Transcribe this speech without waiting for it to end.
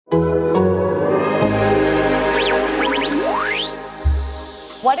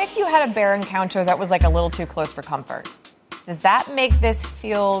What if you had a bear encounter that was like a little too close for comfort? Does that make this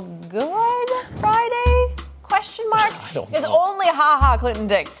feel good Friday? Question mark? I don't know. Because only Ha Clinton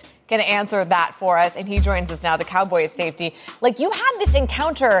Dix can answer that for us, and he joins us now, the Cowboys safety. Like, you had this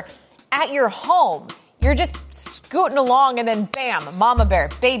encounter at your home. You're just scooting along, and then bam, mama bear,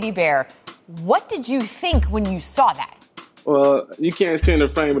 baby bear. What did you think when you saw that? Well, you can't see in the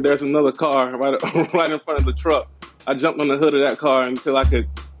frame, but there's another car right in front of the truck. I jumped on the hood of that car until I could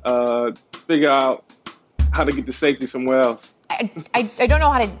figure out how to get to safety somewhere else. I don't know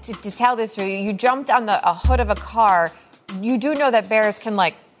how to tell this to you. You jumped on a hood of a car. You do know that bears can,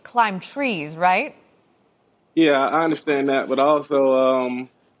 like, climb trees, right? Yeah, I understand that, but also,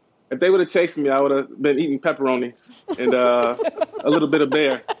 if they would have chased me, I would have been eating pepperoni and a little bit of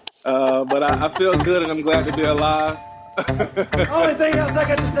bear. But I feel good, and I'm glad to be alive. Only thing else I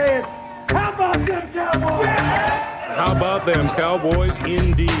got to say is, how about them Cowboys? How about them Cowboys,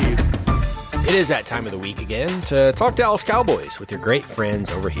 indeed. It is that time of the week again to talk Dallas Cowboys with your great friends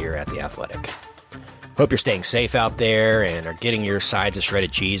over here at The Athletic. Hope you're staying safe out there and are getting your sides of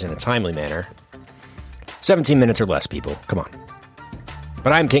shredded cheese in a timely manner. 17 minutes or less, people. Come on.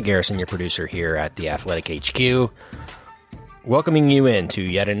 But I'm Kent Garrison, your producer here at The Athletic HQ, welcoming you into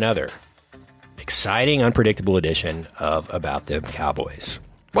yet another exciting, unpredictable edition of About Them Cowboys.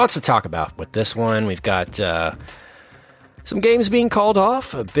 Lots to talk about with this one. We've got some games being called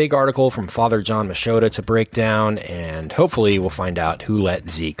off, a big article from Father John Machota to break down, and hopefully we'll find out who let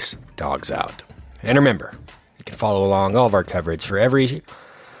Zeke's dogs out. And remember, you can follow along all of our coverage for every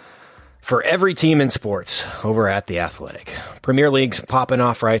team in sports over at The Athletic. Premier League's popping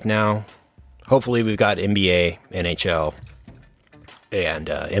off right now. Hopefully we've got NBA, NHL, and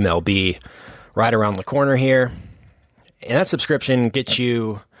MLB right around the corner here. And that subscription gets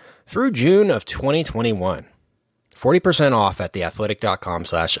you through June of 2021. 40% off at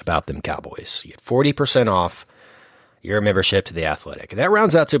theathletic.com/aboutthemcowboys. You get 40% off your membership to The Athletic. And that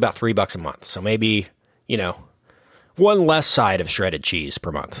rounds out to about $3 a month. So maybe, one less side of shredded cheese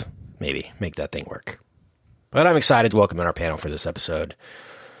per month. Maybe make that thing work. But I'm excited to welcome in our panel for this episode.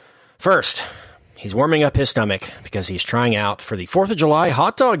 First, he's warming up his stomach because he's trying out for the 4th of July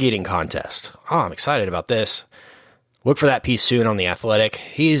hot dog eating contest. Oh, I'm excited about this. Look for that piece soon on The Athletic.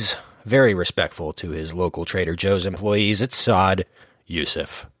 He's very respectful to his local Trader Joe's employees. It's Saad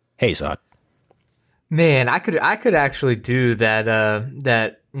Youssef. Hey, Saad. Man, I could actually do that.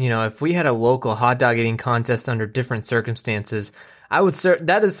 If we had a local hot dog eating contest under different circumstances,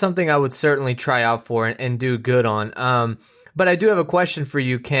 that is something I would certainly try out for and do good on. But I do have a question for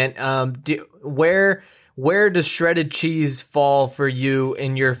you, Kent. Where does shredded cheese fall for you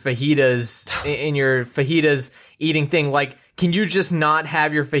in your fajitas eating thing? Like, can you just not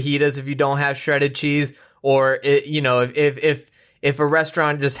have your fajitas if you don't have shredded cheese? Or, if a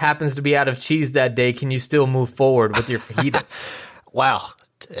restaurant just happens to be out of cheese that day, can you still move forward with your fajitas? Wow.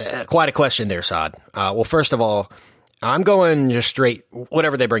 Quite a question there, Saad. Well, first of all, I'm going just straight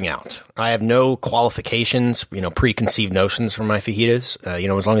whatever they bring out. I have no qualifications, preconceived notions for my fajitas.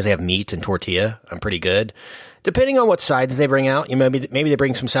 As long as they have meat and tortilla, I'm pretty good. Depending on what sides they bring out, maybe they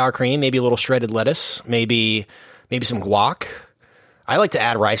bring some sour cream, maybe a little shredded lettuce, maybe some guac. I like to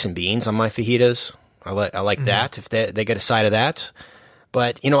add rice and beans on my fajitas. I like that if they get a side of that.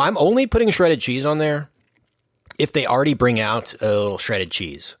 But, I'm only putting shredded cheese on there if they already bring out a little shredded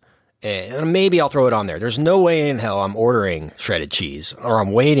cheese. And maybe I'll throw it on there. There's no way in hell I'm ordering shredded cheese or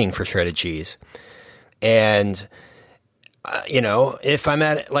I'm waiting for shredded cheese. And, if I'm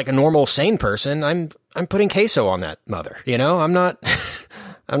at like a normal sane person, I'm putting queso on that mother. I'm not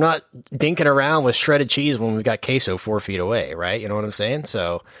I'm not dinking around with shredded cheese when we've got queso 4 feet away, right? You know what I'm saying?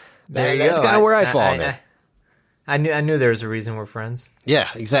 So that's kind of where I fall on there. I knew there was a reason we're friends. Yeah,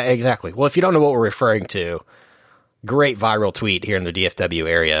 exactly. Well, if you don't know what we're referring to, great viral tweet here in the DFW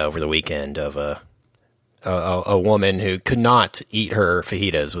area over the weekend of a woman who could not eat her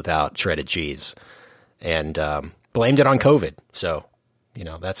fajitas without shredded cheese and blamed it on COVID. So,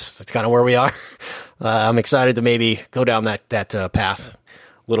 that's kind of where we are. I'm excited to maybe go down that path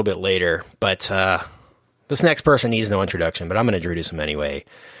a little bit later. But this next person needs no introduction, but I'm going to introduce him anyway.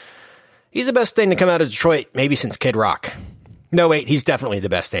 He's the best thing to come out of Detroit, maybe since Kid Rock. No, wait, he's definitely the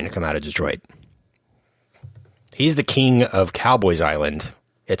best thing to come out of Detroit. He's the king of Cowboys Island.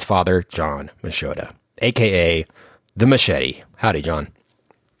 It's Father John Machota, a.k.a. The Machete. Howdy, John.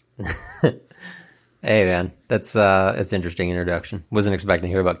 Hey, man. That's an interesting introduction. Wasn't expecting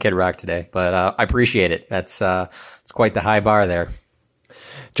to hear about Kid Rock today, but I appreciate it. It's quite the high bar there.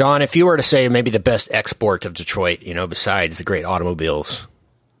 John, if you were to say maybe the best export of Detroit, besides the great automobiles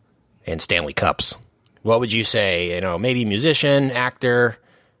and Stanley Cups, what would you say? Maybe musician, actor,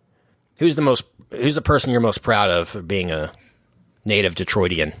 Who's the person you're most proud of for being a native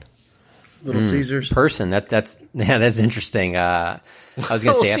Detroitian? Little Caesars person. That's interesting. I was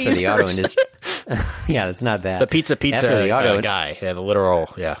going to say after the auto industry. Yeah, it's not that. The pizza after the auto guy. Yeah, the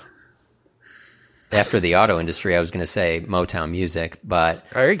literal. Yeah. After the auto industry, I was going to say Motown music, but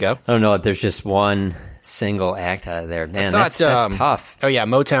there you go. I don't know if there's just one single act out of there. Man, that's tough. Oh yeah,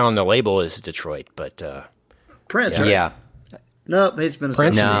 Motown. The label is Detroit, but Prince. Yeah. Right? Yeah. Nope, he's Minnesota.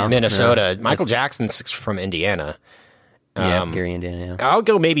 Prince, No, Minnesota. no. Michael Jackson's from Indiana. Gary, Indiana. Yeah. I'll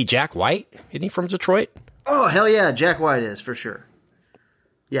go maybe Jack White. Isn't he from Detroit? Oh hell yeah, Jack White is for sure.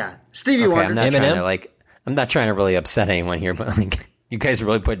 Yeah, Stevie Okay, Wonder. I'm not trying to really upset anyone here, but like, you guys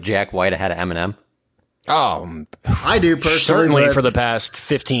really put Jack White ahead of Eminem? Oh, I do personally. certainly but for the past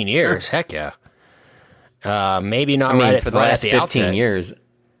 15 years. Heck yeah. Maybe not I mean, right for at the last the 15 outset. years.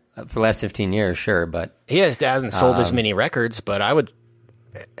 For the last 15 years, sure, but He hasn't sold as many records, but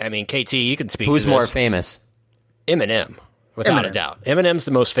KT, you can speak who's to more this. famous? Eminem, without a Eminem. doubt. Eminem's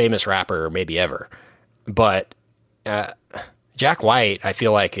the most famous rapper maybe ever. But Jack White, I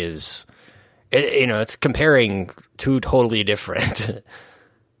feel like it's comparing two totally different,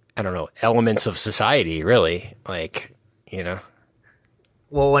 I don't know, elements of society, really. Like,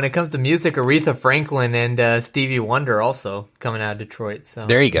 Well, when it comes to music, Aretha Franklin and Stevie Wonder also coming out of Detroit. So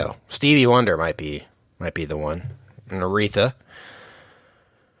there you go. Stevie Wonder might be the one. And Aretha.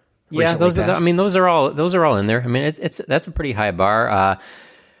 Yeah, recently those are passed. those are all in there. I mean, that's a pretty high bar.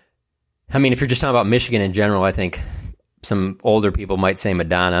 I mean, if you're just talking about Michigan in general, I think some older people might say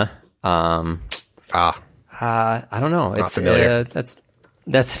Madonna. I don't know. It's familiar. That's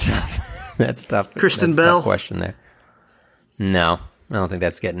tough. That's tough. Kristen That's a Bell? tough question there. No, I don't think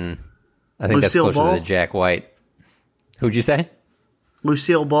that's getting. I think Lucille that's closer Ball? to the Jack White. Who'd you say?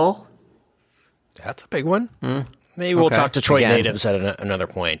 Lucille Ball. That's a big one. Maybe we'll Okay. talk Detroit Again. natives at another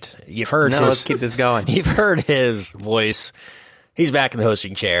point. You've heard No, his, let's keep this going. You've heard his voice. He's back in the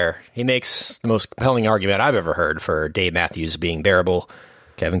hosting chair. He makes the most compelling argument I've ever heard for Dave Matthews being bearable.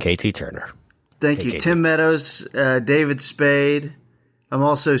 Kevin KT Turner. Thank Hey, you, Casey. Tim Meadows, David Spade. I'm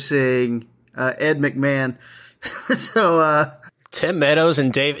also seeing Ed McMahon. So Tim Meadows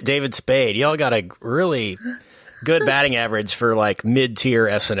and David Spade. Y'all got a really good batting average for like mid-tier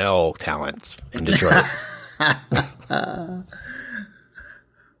SNL talents in Detroit.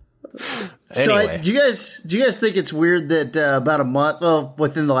 So Anyway. do you guys think it's weird that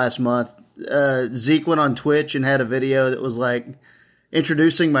within the last month, Zeke went on Twitch and had a video that was like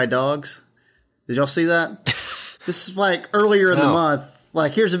introducing my dogs? Did y'all see that? This is like earlier in the No. month.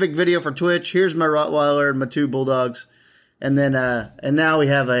 Like, here's a big video for Twitch. Here's my Rottweiler and my two Bulldogs. And then, and now we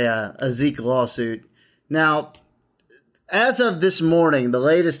have a Zeke lawsuit. Now, as of this morning, the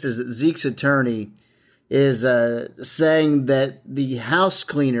latest is that Zeke's attorney is saying that the house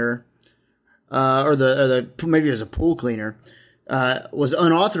cleaner, or maybe it was a pool cleaner, was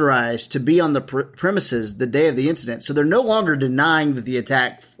unauthorized to be on the premises the day of the incident. So they're no longer denying that the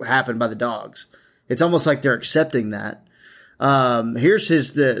attack happened by the dogs. It's almost like they're accepting that. Here's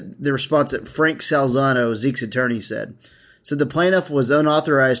the response that Frank Salzano, Zeke's attorney, said. So the plaintiff was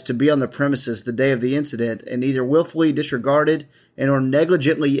unauthorized to be on the premises the day of the incident and either willfully disregarded and or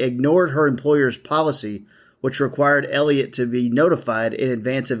negligently ignored her employer's policy, which required Elliott to be notified in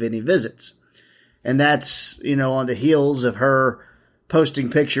advance of any visits. And that's, on the heels of her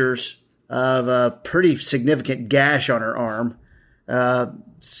posting pictures of a pretty significant gash on her arm.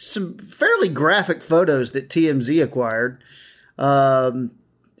 Some fairly graphic photos that TMZ acquired.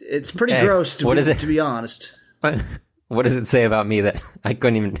 It's pretty gross to be honest. What does it say about me that I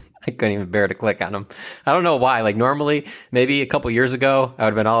couldn't even bear to click on them? I don't know why. Like normally, maybe a couple years ago, I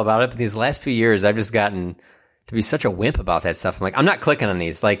would have been all about it. But these last few years, I've just gotten to be such a wimp about that stuff. I'm like, I'm not clicking on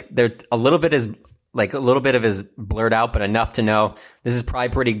these. Like they're a little bit of is blurred out, but enough to know this is probably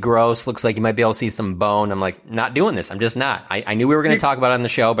pretty gross. Looks like you might be able to see some bone. I'm like, not doing this. I'm just not. I knew we were going to talk about it on the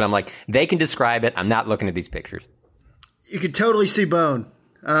show, but I'm like, they can describe it. I'm not looking at these pictures. You could totally see bone.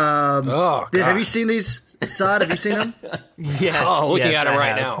 Oh, God. Have you seen these? Saad, have you seen them? yes, Oh, looking yes, at it I right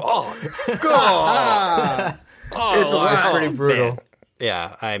have. now. Oh, God. It's a lot. Pretty brutal. Man.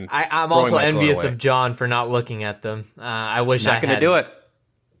 Yeah, I'm I'm throwing also my phone envious away. of John for not looking at them. I wish I Not going to had. do it.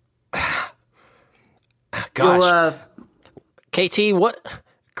 Gosh, Well, KT, what?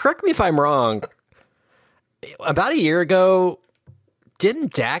 Correct me if I'm wrong. About a year ago,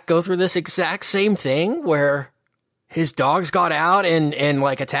 didn't Dak go through this exact same thing where his dogs got out and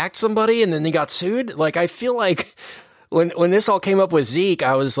like attacked somebody and then they got sued? Like, I feel like when this all came up with Zeke,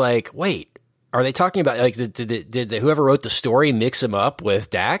 I was like, wait, are they talking about like did whoever wrote the story mix him up with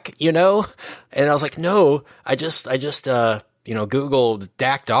Dak? And I was like, no, I just Googled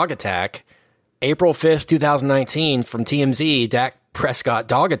Dak dog attack, April 5th, 2019 from TMZ, Dak Prescott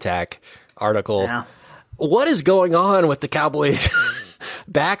dog attack article. Yeah. What is going on with the Cowboys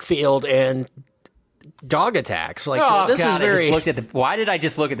backfield and dog attacks? Like, Oh, this God, is very. Why did I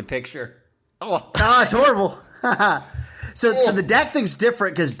just look at the picture? Oh, it's horrible. So the Dak thing's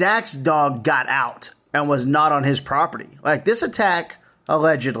different because Dak's dog got out and was not on his property. Like, this attack,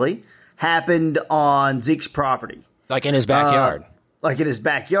 allegedly, happened on Zeke's property. Like in his backyard.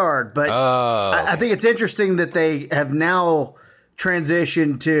 But I think it's interesting that they have now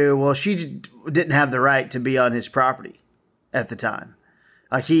transitioned to, well, she didn't have the right to be on his property at the time.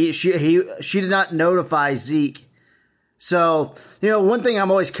 Like she did not notify Zeke. So, one thing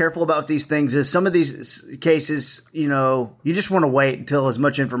I'm always careful about with these things is some of these cases, you just want to wait until as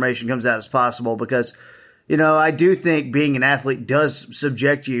much information comes out as possible because, I do think being an athlete does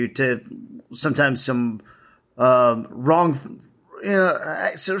subject you to sometimes some wrongful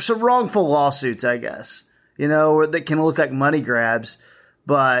lawsuits, I guess, that can look like money grabs.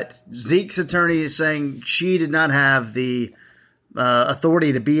 But Zeke's attorney is saying she did not have the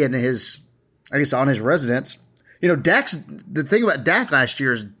authority to be in on his residence. The thing about Dak last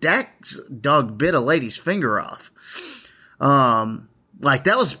year is Dak's dog bit a lady's finger off. That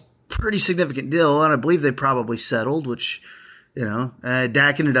was a pretty significant deal, and I believe they probably settled, which,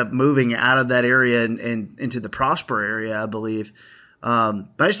 Dak ended up moving out of that area and into the Prosper area, I believe. But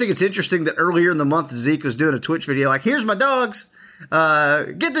I just think it's interesting that earlier in the month, Zeke was doing a Twitch video like, here's my dogs,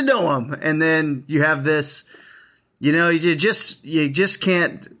 get to know them. And then you have this, you just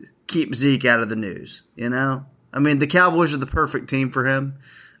can't keep Zeke out of the news, I mean, the Cowboys are the perfect team for him,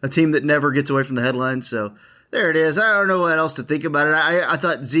 a team that never gets away from the headlines. So there it is. I don't know what else to think about it. I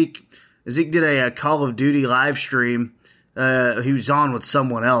thought Zeke did a Call of Duty live stream. He was on with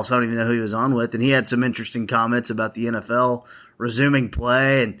someone else. I don't even know who he was on with. And he had some interesting comments about the NFL resuming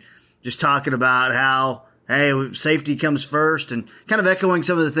play and just talking about how, hey, safety comes first and kind of echoing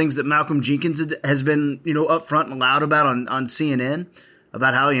some of the things that Malcolm Jenkins has been, upfront and loud about on CNN.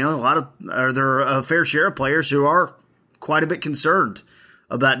 About how, there are a fair share of players who are quite a bit concerned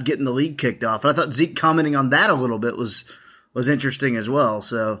about getting the league kicked off. And I thought Zeke commenting on that a little bit was interesting as well.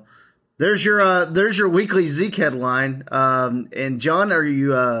 So there's your weekly Zeke headline. And John, are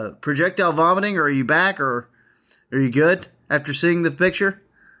you projectile vomiting, or are you back, or are you good after seeing the picture?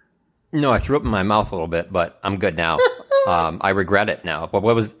 No, I threw up in my mouth a little bit, but I'm good now. I regret it now. But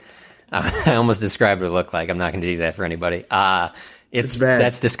what was I almost described what it looked like. I'm not going to do that for anybody. It's bad.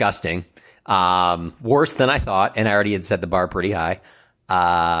 That's disgusting. Worse than I thought, and I already had set the bar pretty high.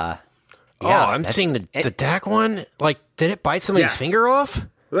 I'm seeing the Dak one. Like, did it bite somebody's finger off?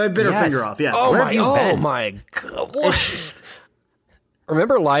 I bit her finger off, yeah. Oh, my God. What?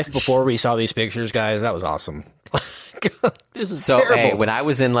 Remember life before we saw these pictures, guys? That was awesome. This is terrible. Hey, when I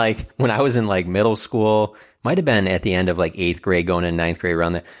was in middle school, might have been at the end of 8th grade, going in 9th grade,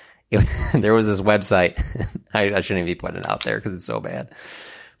 around there. There was this website. I shouldn't be putting it out there because it's so bad.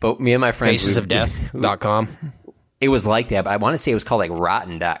 But me and my friends... Facesofdeath.com. It was like that, but I want to say it was called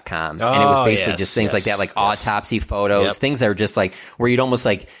rotten.com. And it was basically just things like that, autopsy photos, things that are just where you'd almost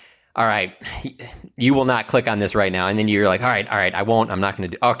all right, you will not click on this right now. And then you're like, all right, I won't. I'm not going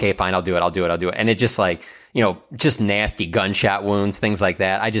to do... Okay, fine, I'll do it. And it just just nasty gunshot wounds, things like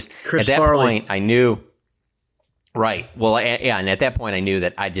that. I just... Chris at that Farley. point, I knew... Right. Well, yeah, and at that point I knew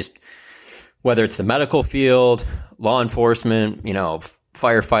that whether it's the medical field, law enforcement,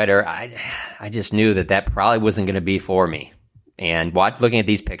 firefighter, I just knew that probably wasn't going to be for me. And looking at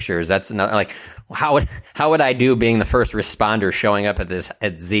these pictures, that's another, how would I do being the first responder showing up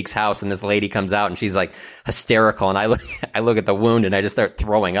at Zeke's house, and this lady comes out and she's hysterical, and I look at the wound and I just start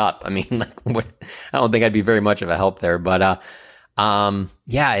throwing up. I mean, I don't think I'd be very much of a help there, but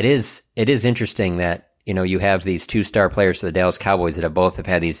yeah, it is interesting that you have these 2-star players for the Dallas Cowboys that have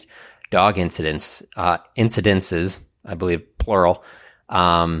had these dog incidences, I believe, plural.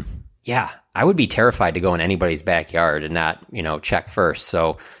 Yeah, I would be terrified to go in anybody's backyard and not, check first.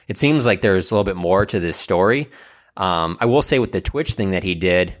 So it seems like there's a little bit more to this story. I will say with the Twitch thing that he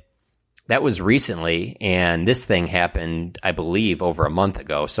did, that was recently, and this thing happened, I believe, over a month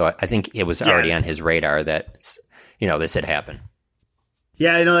ago. So I think it was already on his radar that, this had happened.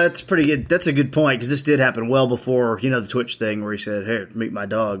 Yeah, that's pretty good. That's a good point, because this did happen well before, the Twitch thing where he said, hey, meet my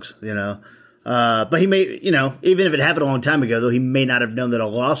dogs, But he may, even if it happened a long time ago, though, he may not have known that a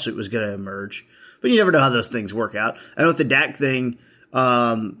lawsuit was going to emerge. But you never know how those things work out. I know with the Dak thing,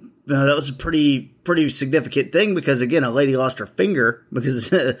 that was a pretty significant thing because, again, a lady lost her finger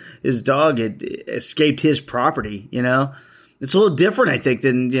because his dog had escaped his property, It's a little different, I think,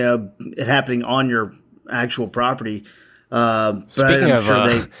 than, it happening on your actual property. But Speaking I'm of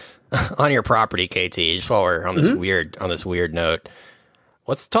sure on your property, KT, just while we're on this weird note,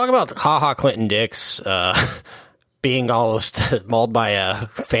 let's talk about HaHa Clinton Dix being almost mauled by a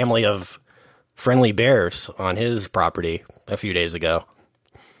family of friendly bears on his property a few days ago.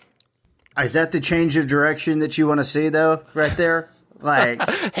 Is that the change of direction that you want to see, though, right there? Like,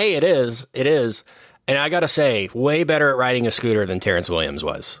 Hey, it is. And I got to say, way better at riding a scooter than Terrence Williams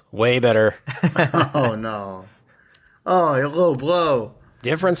was. Way better. oh, no. Oh, a low blow.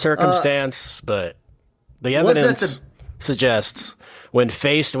 Different circumstance, but the evidence suggests when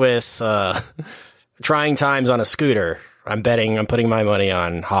faced with trying times on a scooter, I'm putting my money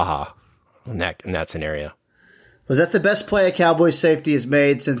on HaHa in that scenario. Was that the best play a Cowboys safety has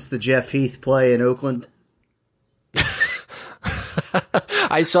made since the Jeff Heath play in Oakland?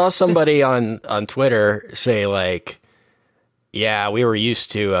 I saw somebody on Twitter say, like, yeah, we were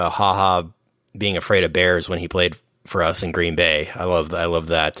used to HaHa being afraid of bears when he played for us in Green Bay. I love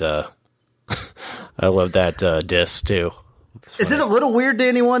that. I love that diss too. Is it a little weird to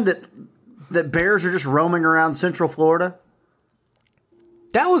anyone that bears are just roaming around Central Florida?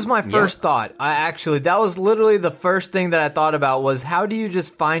 That was my first thought. That was literally the first thing that I thought about was how do you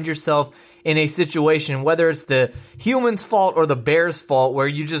just find yourself in a situation, whether it's the human's fault or the bear's fault, where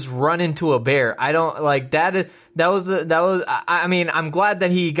you just run into a bear. I don't like that. I mean, I'm glad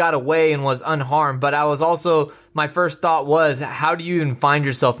that he got away and was unharmed, but I was also, my first thought was, how do you even find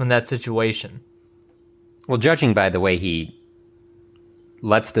yourself in that situation? Well, judging by the way he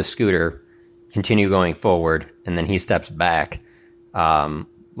lets the scooter continue going forward and then he steps back,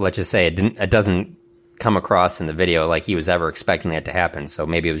 let's just say it doesn't come across in the video like he was ever expecting that to happen. So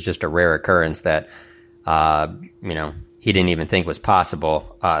maybe it was just a rare occurrence that, he didn't even think was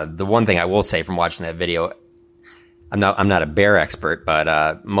possible. The one thing I will say from watching that video, I'm not a bear expert,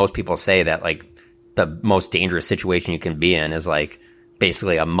 but most people say that like the most dangerous situation you can be in is like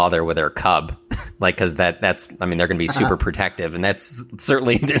basically a mother with her cub, like because that's they're going to be super protective, and that's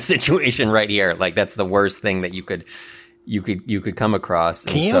certainly the situation right here. Like that's the worst thing that you could come across.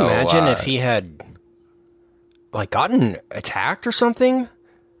 Can you imagine if he had like gotten attacked or something?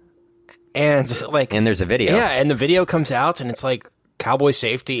 And there's a video. Yeah, and the video comes out and it's like Cowboy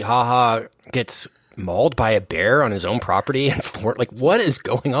safety HaHa gets mauled by a bear on his own property and like what is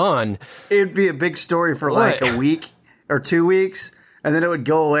going on? It'd be a big story for like a week or 2 weeks, and then it would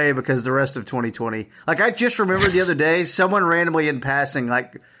go away because the rest of 2020. Like I just remembered the other day, someone randomly in passing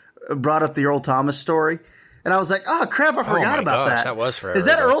like brought up the Earl Thomas story. And I was like, oh, crap, I forgot about that. That was forever. Is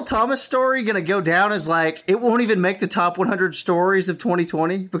that Earl Thomas story going to go down as like, it won't even make the top 100 stories of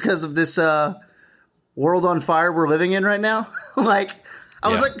 2020 because of this world on fire we're living in right now? Like, I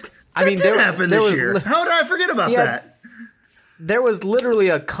was like, that did happen this year. How did I forget about that? There was literally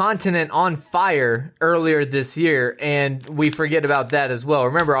a continent on fire earlier this year, and we forget about that as well.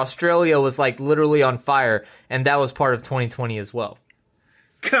 Remember, Australia was like literally on fire, and that was part of 2020 as well.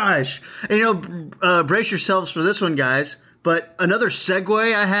 Gosh. And, brace yourselves for this one, guys. But another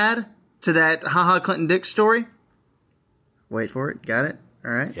segue I had to that HaHa Clinton Dix story. Wait for it. Got it?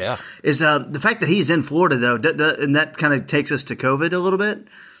 All right. Yeah. Is the fact that he's in Florida, though, and that kind of takes us to COVID a little bit. And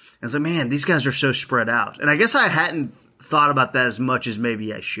it's like, man, these guys are so spread out. And I guess I hadn't thought about that as much as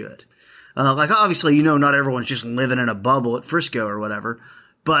maybe I should. Like, obviously, not everyone's just living in a bubble at Frisco or whatever.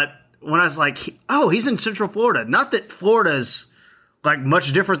 But when I was like, oh, he's in Central Florida. Not that Florida's like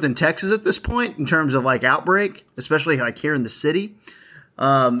much different than Texas at this point in terms of like outbreak, especially like here in the city.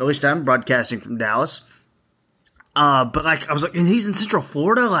 At least I'm broadcasting from Dallas. But like, I was like, and he's in Central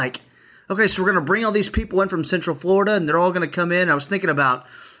Florida? Like, okay, so we're going to bring all these people in from Central Florida and they're all going to come in. I was thinking about,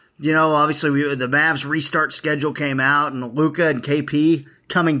 obviously the Mavs restart schedule came out and Luka and KP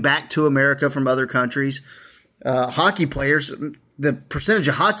coming back to America from other countries. Hockey players, the percentage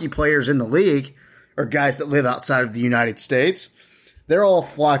of hockey players in the league are guys that live outside of the United States. They're all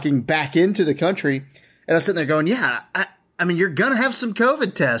flocking back into the country. And I was sitting there going, yeah, I mean, you're going to have some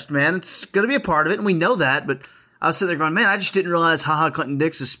COVID test, man. It's going to be a part of it, and we know that. But I was sitting there going, man, I just didn't realize HaHa Clinton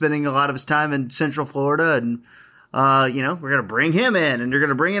Dix is spending a lot of his time in Central Florida. And, we're going to bring him in, and you're going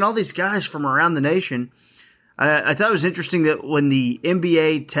to bring in all these guys from around the nation. I thought it was interesting that when the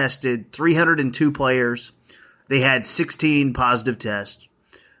NBA tested 302 players, they had 16 positive tests,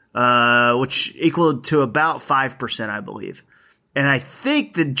 which equaled to about 5%, I believe. And I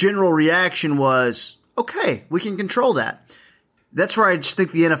think the general reaction was, okay, we can control that. That's where I just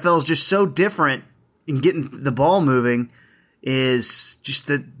think the NFL is just so different in getting the ball moving, is just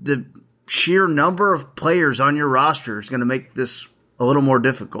the sheer number of players on your roster is going to make this a little more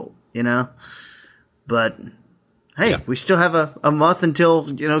difficult, But, hey, we still have a month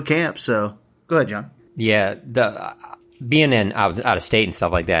until, camp. So go ahead, John. Yeah, being out of state and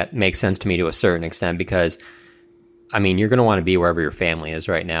stuff like that makes sense to me to a certain extent because, I mean, you're going to want to be wherever your family is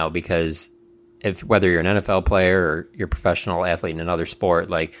right now because whether you're an NFL player or you're a professional athlete in another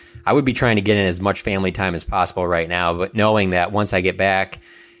sport, like I would be trying to get in as much family time as possible right now, but knowing that once I get back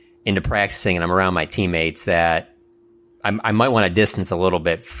into practicing and I'm around my teammates that I might want to distance a little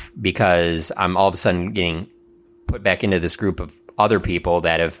bit because I'm all of a sudden getting put back into this group of other people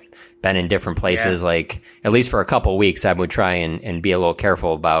that have been in different places. Yeah. Like at least for a couple of weeks, I would try and be a little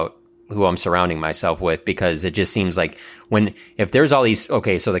careful about who I'm surrounding myself with because it just seems like if there's all these,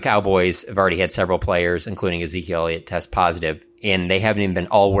 okay, so the Cowboys have already had several players, including Ezekiel Elliott, test positive, and they haven't even been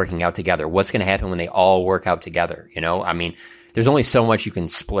all working out together. What's going to happen when they all work out together? You know, I mean, there's only so much you can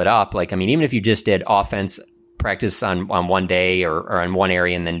split up. Like, I mean, even if you just did offense practice on one day or on one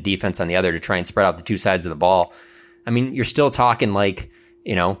area and then defense on the other to try and spread out the two sides of the ball, I mean, you're still talking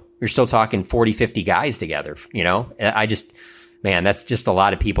you're still talking 40, 50 guys together, you know? Man, that's just a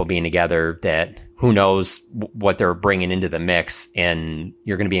lot of people being together that who knows what they're bringing into the mix, and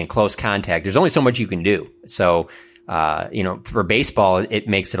you're going to be in close contact. There's only so much you can do. So, for baseball, it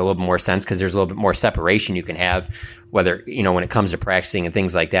makes it a little bit more sense because there's a little bit more separation you can have, whether, when it comes to practicing and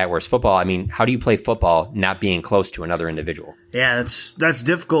things like that. Whereas football, I mean, how do you play football not being close to another individual? Yeah, that's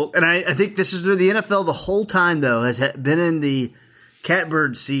difficult. And I think this is where the NFL the whole time, though, has been in the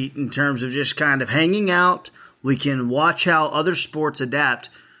catbird seat in terms of just kind of hanging out. We can watch how other sports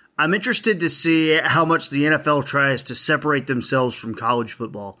adapt. I'm interested to see how much the NFL tries to separate themselves from college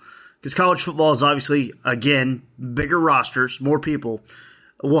football. Because college football is obviously, again, bigger rosters, more people,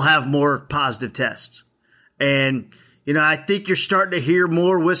 will have more positive tests. And, I think you're starting to hear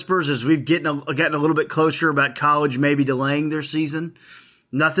more whispers as we've gotten a little bit closer about college maybe delaying their season.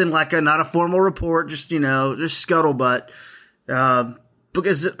 Nothing like not a formal report, just scuttlebutt.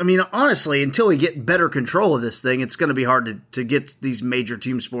 Because, I mean, honestly, until we get better control of this thing, it's going to be hard to get these major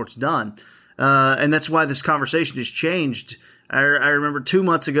team sports done. And that's why this conversation has changed. I remember 2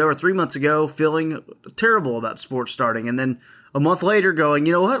 months ago or 3 months ago feeling terrible about sports starting. And then a month later going,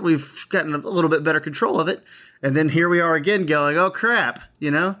 you know what, we've gotten a little bit better control of it. And then here we are again going, oh, crap,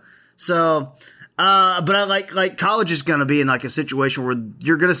 So, but I like college is going to be in like a situation where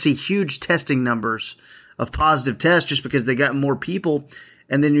you're going to see huge testing numbers of positive tests just because they got more people.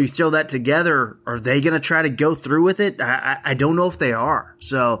 And then you throw that together, are they going to try to go through with it? I don't know if they are.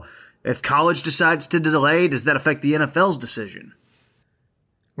 So if college decides to delay, does that affect the NFL's decision?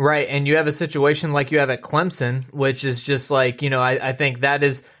 Right, and you have a situation like you have at Clemson, which is just like, I think that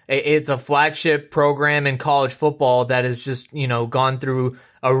it's a flagship program in college football that has just, gone through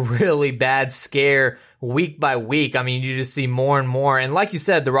a really bad scare week by week. I mean, you just see more and more. And like you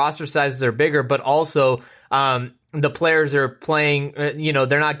said, the roster sizes are bigger, but also the players are playing,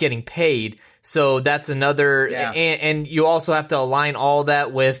 they're not getting paid. So that's another, and you also have to align all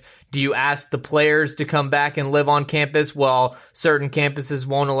that with, do you ask the players to come back and live on campus? Well, certain campuses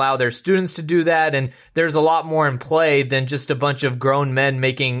won't allow their students to do that. And there's a lot more in play than just a bunch of grown men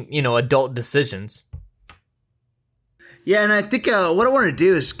making, adult decisions. Yeah, and I think what I want to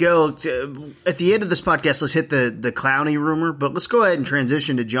do is go at the end of this podcast, let's hit the Clowney rumor, but let's go ahead and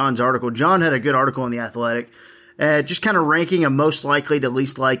transition to John's article. John had a good article in The Athletic, just kind of ranking a most likely to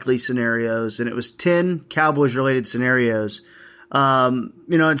least likely scenarios, and it was 10 Cowboys-related scenarios.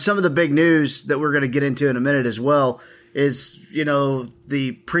 And some of the big news that we're going to get into in a minute as well is,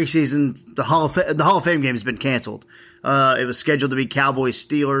 the preseason, the Hall of Fame game has been canceled. It was scheduled to be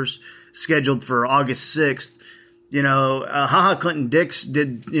Cowboys-Steelers, scheduled for August 6th. HaHa Clinton Dix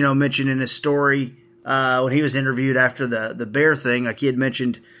did, mention in his story when he was interviewed after the Bear thing, like he had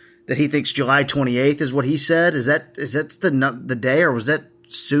mentioned that he thinks July 28th is what he said. Is that the day, or was that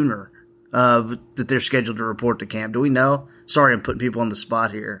sooner that they're scheduled to report to camp? Do we know? Sorry, I'm putting people on the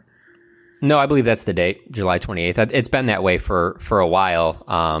spot here. No, I believe that's the date, July 28th. It's been that way for a while.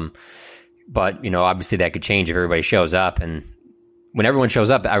 But, obviously that could change if everybody shows up, and when everyone shows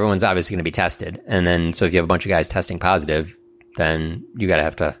up, everyone's obviously going to be tested. And then, so if you have a bunch of guys testing positive, then you got to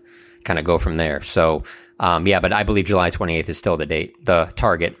have to kind of go from there. So, but I believe July 28th is still the date, the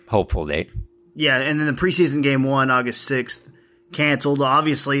target, hopeful date. Yeah, and then the preseason game 1, August 6th, canceled.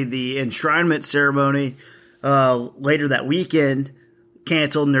 Obviously, the enshrinement ceremony later that weekend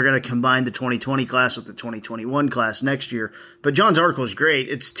canceled, and they're going to combine the 2020 class with the 2021 class next year. But John's article is great.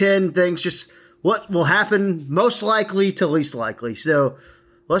 It's 10 things, just what will happen most likely to least likely. So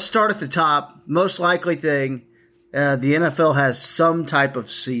let's start at the top. Most likely thing, the NFL has some type of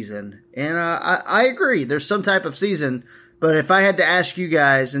season. And I agree, there's some type of season. But if I had to ask you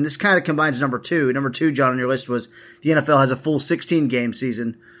guys, and this kind of combines number two. Number two, John, on your list was the NFL has a full 16-game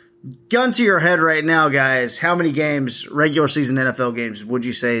season. gun to your head right now, guys, how many games, regular season NFL games, would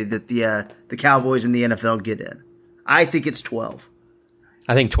you say that the Cowboys in the NFL get in? I think it's 12.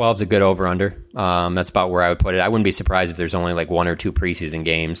 I think 12 is a good over-under. That's about where I would put it. I wouldn't be surprised if there's only like 1 or 2 preseason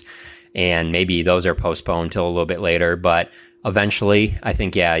games, and maybe those are postponed till a little bit later. But eventually, I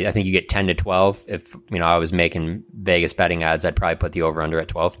think you get 10 to 12. If I was making Vegas betting odds, I'd probably put the over-under at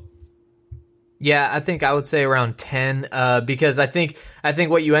 12. Yeah, I think I would say around 10, because I think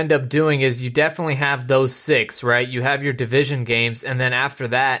what you end up doing is you definitely have those 6, right? You have your division games, and then after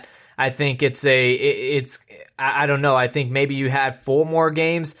that, I think I don't know. I think maybe you had 4 more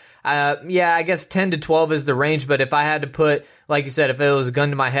games. I guess 10 to 12 is the range, but if I had to put, like you said, if it was a gun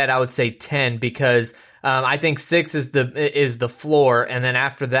to my head, I would say 10 because I think 6 is the floor, and then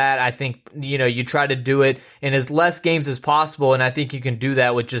after that, I think you try to do it in as less games as possible, and I think you can do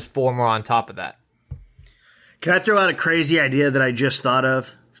that with just 4 more on top of that. Can I throw out a crazy idea that I just thought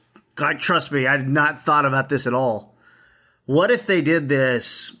of? God, trust me, I had not thought about this at all. What if they did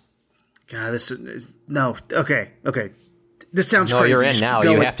this? God, no. Okay. This sounds crazy. No, you're in now.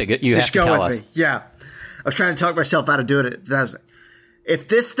 You have to tell us. Me. Yeah, I was trying to talk myself out of doing it. If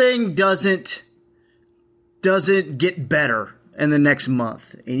this thing doesn't get better in the next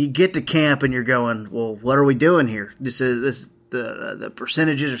month, and you get to camp and you're going, well, what are we doing here? The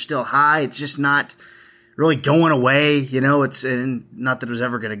percentages are still high. It's just not really going away. It's and not that it was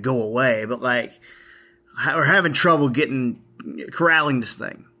ever going to go away, but like we're having trouble corralling this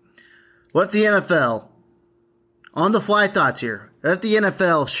thing. What if the NFL, on the fly thoughts here, what if the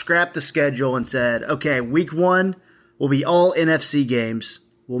NFL scrapped the schedule and said, okay, week 1 will be all NFC games.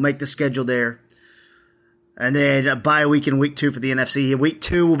 We'll make the schedule there. And then a bye week in week 2 for the NFC. Week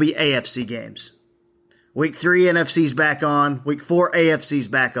 2 will be AFC games. Week 3, NFC's back on. Week 4, AFC's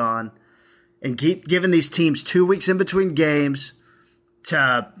back on. And keep giving these teams 2 weeks in between games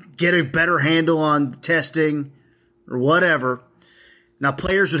to get a better handle on testing or whatever. Now,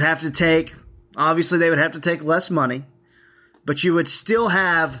 players would have to take less money, but you would still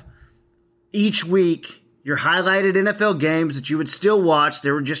have each week your highlighted NFL games that you would still watch.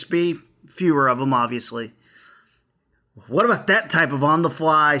 There would just be fewer of them, obviously. What about that type of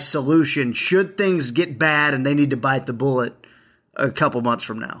on-the-fly solution should things get bad and they need to bite the bullet a couple months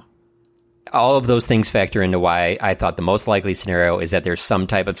from now? All of those things factor into why I thought the most likely scenario is that there's some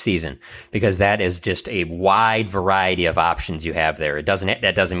type of season, because that is just a wide variety of options you have there.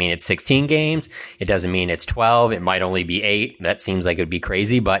 That doesn't mean it's 16 games. It doesn't mean it's 12. It might only be 8. That seems like it would be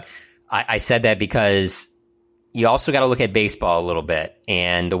crazy, but I said that because you also got to look at baseball a little bit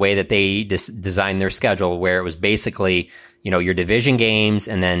and the way that they designed their schedule, where it was basically, your division games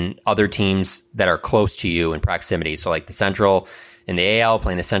and then other teams that are close to you in proximity. So like the Central in the AL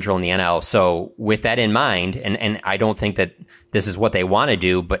playing the Central in the NL. So with that in mind, and I don't think that this is what they want to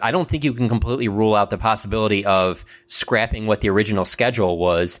do, but I don't think you can completely rule out the possibility of scrapping what the original schedule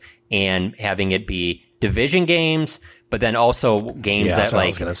was and having it be division games, but then also games that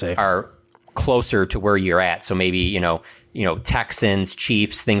are closer to where you're at. So maybe, Texans,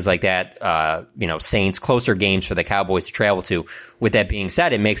 Chiefs, things like that, Saints, closer games for the Cowboys to travel to. With that being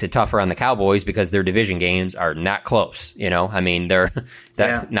said, it makes it tougher on the Cowboys because their division games are not close. I mean, they're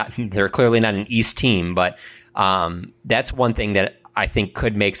clearly not an East team, but that's one thing that I think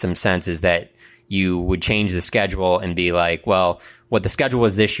could make some sense, is that you would change the schedule and be like, well, what the schedule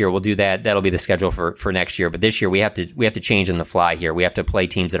was this year, we'll do that. That'll be the schedule for next year. But this year we have to change on the fly here. We have to play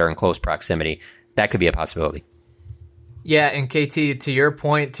teams that are in close proximity. That could be a possibility. Yeah, and KT, to your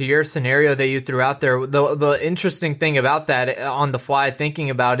point, to your scenario that you threw out there, the interesting thing about that on the fly, thinking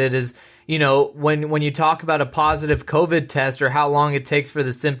about it, is, when you talk about a positive COVID test or how long it takes for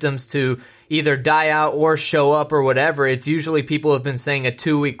the symptoms to either die out or show up or whatever, it's usually people have been saying a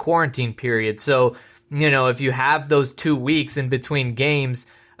 2-week quarantine period. So, if you have those 2 weeks in between games,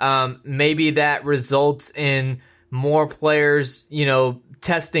 maybe that results in more players,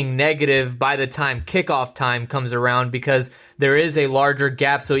 testing negative by the time kickoff time comes around, because there is a larger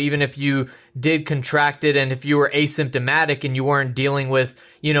gap. So even if you did contract it and if you were asymptomatic and you weren't dealing with,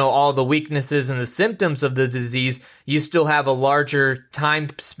 all the weaknesses and the symptoms of the disease, you still have a larger time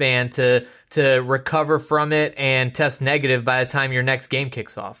span to recover from it and test negative by the time your next game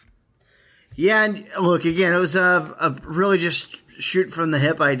kicks off. Yeah, and look, again, it was a really just shoot from the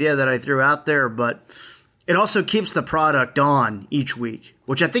hip idea that I threw out there, but it also keeps the product on each week,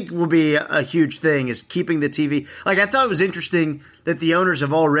 which I think will be a huge thing, is keeping the TV. Like, I thought it was interesting that the owners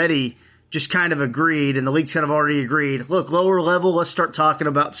have already just kind of agreed, and the league's kind of already agreed, look, lower level, let's start talking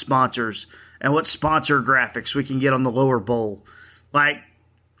about sponsors and what sponsor graphics we can get on the lower bowl. Like,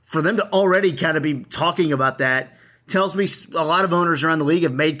 for them to already kind of be talking about that tells me a lot of owners around the league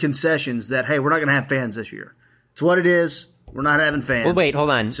have made concessions that, hey, we're not going to have fans this year. It's what it is. We're not having fans. Well, wait, hold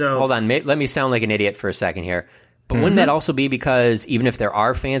on. Let me sound like an idiot for a second here. But wouldn't that also be because even if there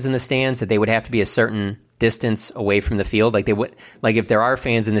are fans in the stands, that they would have to be a certain distance away from the field? Like they would, like if there are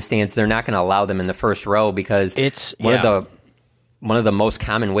fans in the stands, they're not going to allow them in the first row because it's one of the most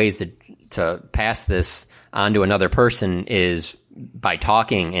common ways to pass this on to another person is by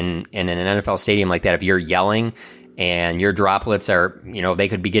talking in an NFL stadium like that. If you're yelling and your droplets are, they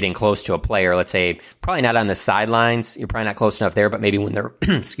could be getting close to a player, let's say, probably not on the sidelines. You're probably not close enough there, but maybe when they're,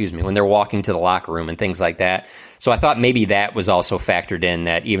 when they're walking to the locker room and things like that. So I thought maybe that was also factored in,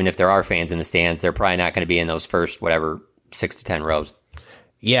 that even if there are fans in the stands, they're probably not going to be in those first, 6 to 10 rows.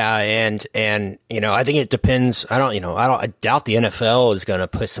 Yeah. And, I think it depends. I doubt the NFL is going to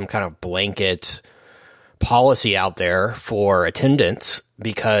put some kind of blanket policy out there for attendance,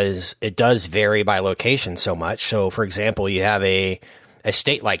 because it does vary by location so much. So, for example, you have a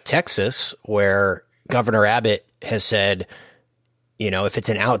state like Texas where Governor Abbott has said, if it's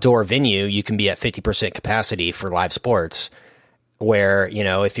an outdoor venue, you can be at 50% capacity for live sports. Where,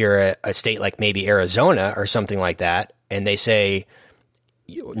 if you're a state like maybe Arizona or something like that, and they say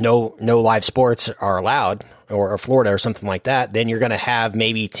no live sports are allowed, or Florida or something like that, then you're going to have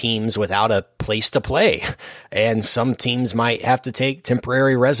maybe teams without a place to play. And some teams might have to take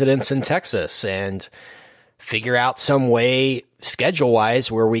temporary residents in Texas and figure out some way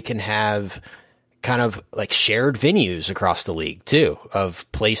schedule-wise where we can have kind of like shared venues across the league too, of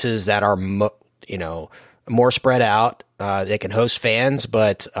places that are, more spread out. They can host fans,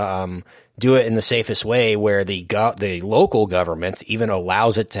 but do it in the safest way where the local government even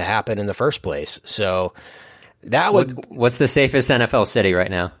allows it to happen in the first place. So that would. What's the safest NFL city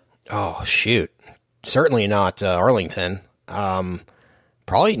right now? Oh, shoot. Certainly not Arlington.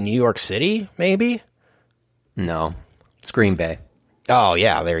 Probably New York City, maybe? No. It's Green Bay. Oh,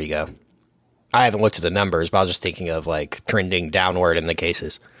 yeah, there you go. I haven't looked at the numbers, but I was just thinking of like trending downward in the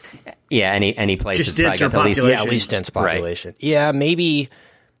cases. Yeah, any place just that's denser probably got population. At least dense population. Right. Yeah, maybe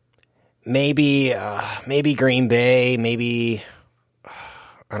Green Bay, maybe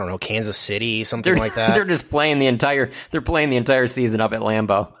I don't know, Kansas City, something like that. They're just playing the entire season up at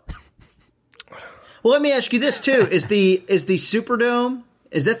Lambeau. Well, let me ask you this too: is the Superdome,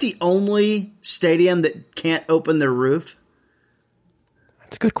 is that the only stadium that can't open their roof?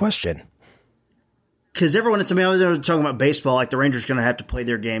 That's a good question. Because everyone, I was talking about baseball, like the Rangers are going to have to play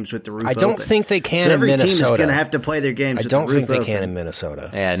their games with the roof. I don't open. think they can so in Minnesota. Every team is going to have to play their games. I with don't the roof think they open. can in Minnesota.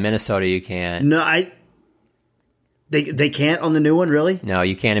 Yeah, in Minnesota you can't. No, they can't on the new one, really? No,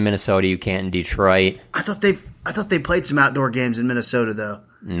 you can't in Minnesota. You can't in Detroit. I thought they played some outdoor games in Minnesota, though.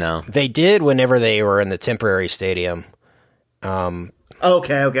 No, they did whenever they were in the temporary stadium.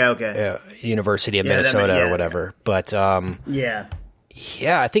 Okay. University of Minnesota or whatever. But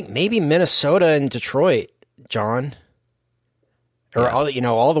yeah, I think maybe Minnesota and Detroit, John, or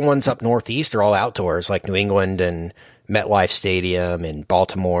all the ones up northeast are all outdoors, like New England and MetLife Stadium and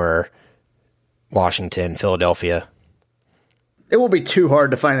Baltimore, Washington, Philadelphia. it won't be too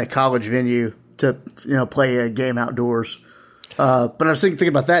hard to find a college venue to play a game outdoors. But I was thinking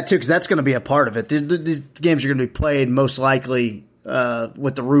about that too, because that's going to be a part of it. These games are going to be played most likely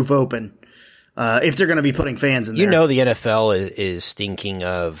with the roof open, if they're going to be putting fans in there. The NFL is thinking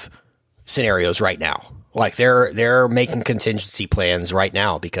of scenarios right now. Like they're making contingency plans right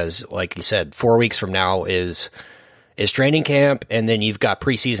now because, like you said, 4 weeks from now is training camp, and then you've got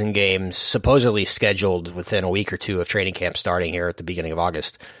preseason games supposedly scheduled within a week or two of training camp starting here at the beginning of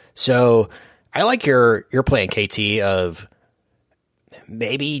August. So I like your plan, KT, of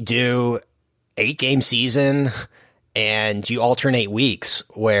maybe do 8-game season and you alternate weeks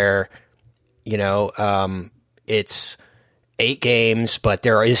where, it's 8 games, but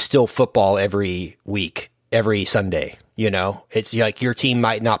there is still football every week, every Sunday. It's like your team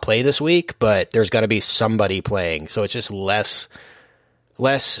might not play this week, but there's going to be somebody playing. So it's just less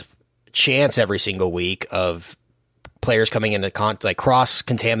chance every single week of players coming into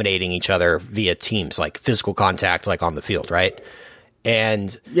cross-contaminating each other via teams, like physical contact, like on the field, right?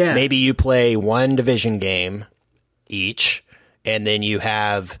 And maybe you play one division game each, and then you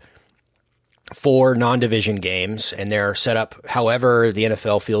have 4 non-division games, and they're set up however the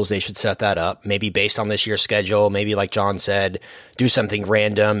NFL feels they should set that up, maybe based on this year's schedule, maybe like John said, do something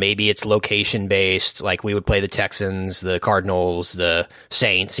random, maybe it's location-based, like we would play the Texans, the Cardinals, the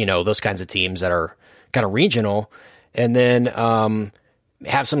Saints, those kinds of teams that are kind of regional, and then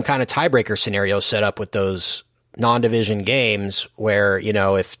have some kind of tiebreaker scenario set up with those non-division games where,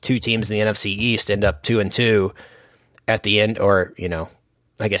 if 2 teams in the NFC East end up 2-2 at the end, or,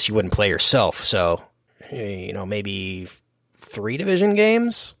 I guess you wouldn't play yourself. So maybe 3 division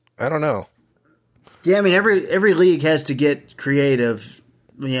games. I don't know. Yeah, I mean, every league has to get creative.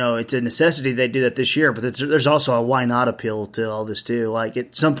 It's a necessity they do that this year, but there's also a why not appeal to all this too. Like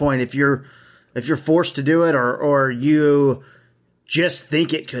at some point, if you're forced to do it or you just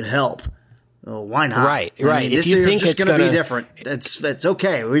think it could help, well, why not? Right. I mean, If you think it's going to be different, it's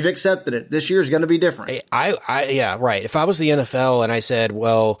okay. We've accepted it. This year's going to be different. Yeah, right. If I was the NFL and I said,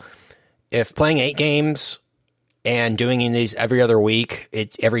 well, if playing 8 games and doing these every other week,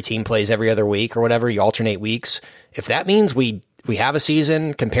 every team plays every other week or whatever, you alternate weeks. If that means we have a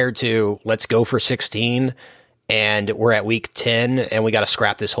season compared to let's go for 16 and we're at week 10 and we got to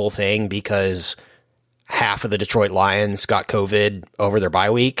scrap this whole thing because half of the Detroit Lions got COVID over their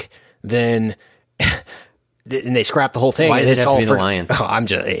bye week, then and they scrap the whole thing. Why does it have to be the Lions? Oh, I'm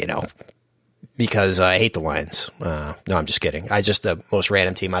just, because I hate the Lions. No, I'm just kidding. Just the most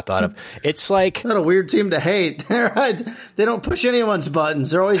random team I thought of. It's like not a weird team to hate. They don't push anyone's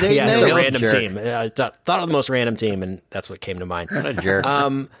buttons. They're always 8-8. It's a random team. I thought of the most random team, and that's what came to mind. What a jerk.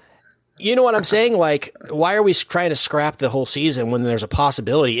 You know what I'm saying? Like, why are we trying to scrap the whole season when there's a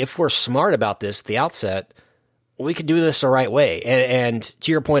possibility, if we're smart about this at the outset, we could do this the right way? And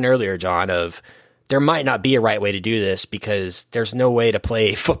to your point earlier, John, of there might not be a right way to do this because there's no way to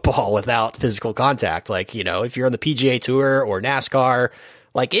play football without physical contact. Like, if you're on the PGA Tour or NASCAR,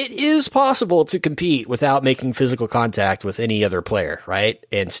 like it is possible to compete without making physical contact with any other player, right?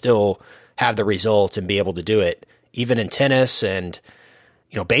 And still have the result and be able to do it. Even in tennis and,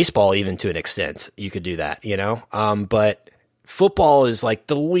 baseball, even to an extent, you could do that, but football is like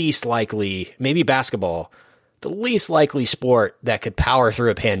the least likely, maybe basketball, the least likely sport that could power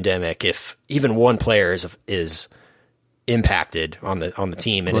through a pandemic if even one player is impacted on the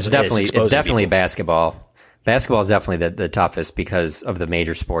team. And it's definitely basketball. Basketball is definitely the toughest because of the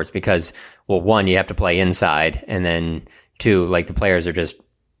major sports. Because, well, one, you have to play inside, and then 2, like the players are just,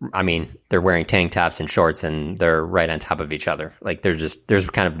 they're wearing tank tops and shorts, and they're right on top of each other. Like there's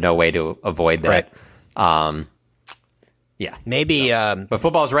kind of no way to avoid that. Right. Yeah, maybe. But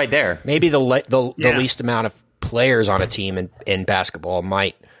football's right there. Maybe the least amount of players on a team in basketball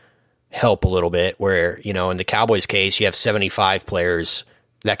might help a little bit, where, in the Cowboys case, you have 75 players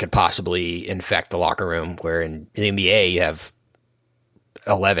that could possibly infect the locker room, where in the NBA you have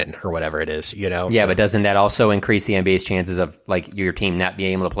 11 or whatever it is, Yeah, so. But doesn't that also increase the NBA's chances of like your team not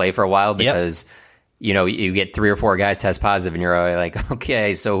being able to play for a while because you get 3 or 4 guys test positive and you're like,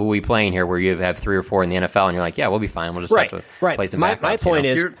 okay, so who are we playing here? Where you have 3 or 4 in the NFL and you're like, yeah, we'll be fine. We'll just have to play some backups. My point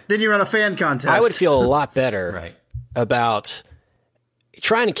is, then you run a fan contest. I would feel a lot better about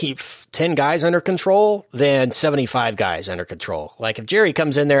trying to keep 10 guys under control than 75 guys under control. Like if Jerry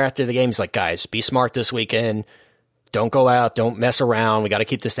comes in there after the game, he's like, guys, be smart this weekend. Don't go out. Don't mess around. We got to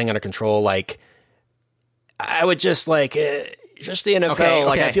keep this thing under control. Like I would just just the NFL.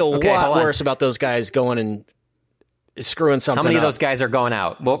 Okay, I feel a lot worse about those guys going and screwing something up. How many of those guys are going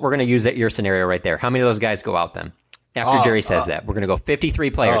out? Well, we're going to use your scenario right there. How many of those guys go out then? After Jerry says that, we're going to go 53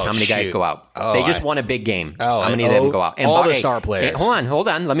 players. How many guys go out? They just won a big game. How many of them go out? And all the star players. Hold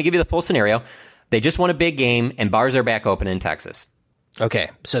on. Let me give you the full scenario. They just won a big game, and bars are back open in Texas. Okay,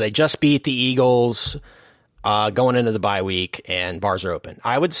 so they just beat the Eagles going into the bye week, and bars are open.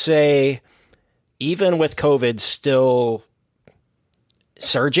 I would say, even with COVID still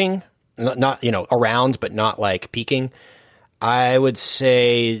surging, not around, but not like peaking, I would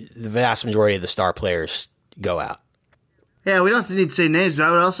say the vast majority of the star players go out. Yeah, we don't need to say names, but I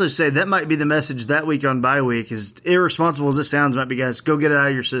would also say that might be the message that week on bye week. As irresponsible as it sounds, might be, guys, go get it out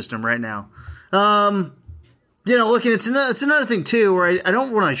of your system right now. Look, it's another thing too, where I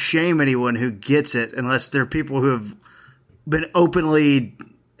don't want to shame anyone who gets it unless they're people who have been openly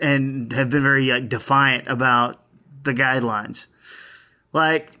and have been very defiant about the guidelines.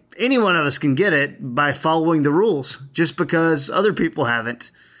 Like, any one of us can get it by following the rules, just because other people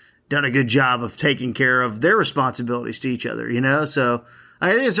haven't done a good job of taking care of their responsibilities to each other, So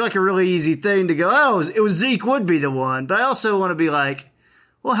I think it's like a really easy thing to go, it was Zeke would be the one. But I also want to be like,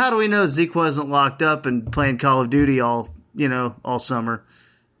 well, how do we know Zeke wasn't locked up and playing Call of Duty all summer,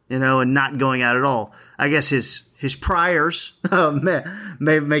 and not going out at all? I guess his priors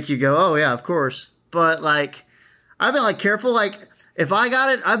may make you go, oh yeah, of course. But I've been careful, if I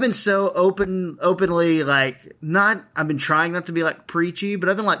got it, I've been so openly, I've been trying not to be preachy, but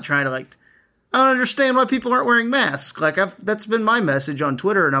I've been trying to I don't understand why people aren't wearing masks. That's been my message on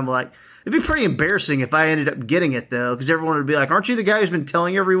Twitter, and I'm like, it'd be pretty embarrassing if I ended up getting it though, because everyone would be like, aren't you the guy who's been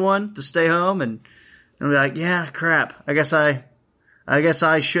telling everyone to stay home? And I'd be like, yeah, crap. I guess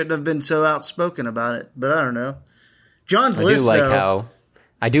I shouldn't have been so outspoken about it, but I don't know. John's list,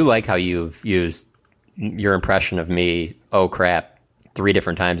 I do like how you've used your impression of me, oh crap, 3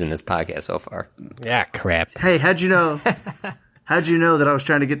 different times in this podcast so far. Yeah, crap. Hey, how'd you know? How'd you know that I was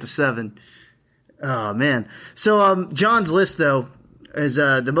trying to get to 7? Oh man. So John's list though is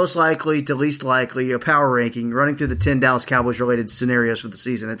the most likely to least likely, a power ranking running through the 10 Dallas Cowboys related scenarios for the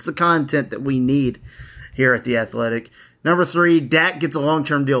season. It's the content that we need here at The Athletic. Number 3, Dak gets a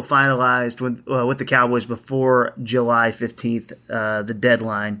long-term deal finalized with the Cowboys before July 15th, the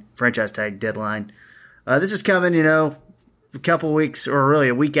deadline, franchise tag deadline. This is coming, a couple weeks, or really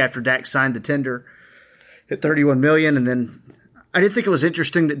a week after Dak signed the tender at $31 million. And then I did think it was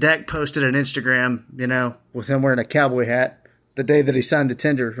interesting that Dak posted on Instagram, with him wearing a cowboy hat the day that he signed the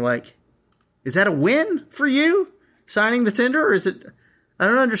tender. Like, is that a win for you, signing the tender? Or is it? I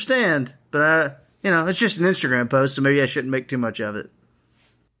don't understand, but it's just an Instagram post, so maybe I shouldn't make too much of it.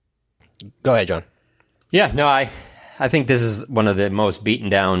 Go ahead, John. Yeah, no, I think this is one of the most beaten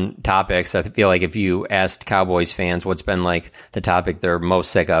down topics. I feel like if you asked Cowboys fans what's been like the topic they're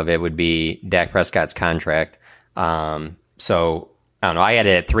most sick of, it would be Dak Prescott's contract. So I don't know. I had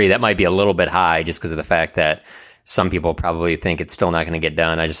it at 3. That might be a little bit high just because of the fact that some people probably think it's still not going to get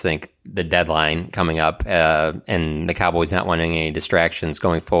done. I just think the deadline coming up and the Cowboys not wanting any distractions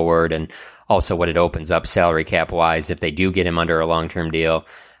going forward, and also what it opens up salary cap wise if they do get him under a long-term deal.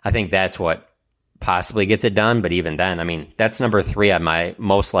 I think that's what possibly gets it done. But even then, I mean, that's number 3 on my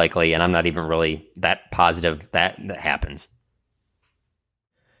most likely, and I'm not even really that positive that happens.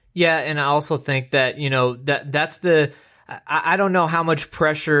 Yeah, and I also think that, that's the... I don't know how much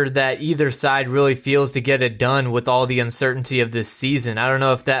pressure that either side really feels to get it done with all the uncertainty of this season. I don't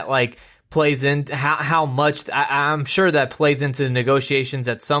know if that plays into how much. I'm sure that plays into the negotiations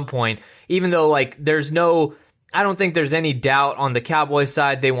at some point, even though I don't think there's any doubt on the Cowboys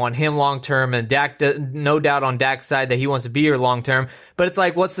side they want him long term, and Dak, no doubt on Dak's side that he wants to be here long term. But it's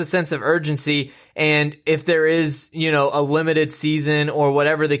what's the sense of urgency? And if there is, a limited season or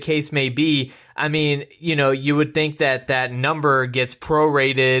whatever the case may be, I mean, you would think that number gets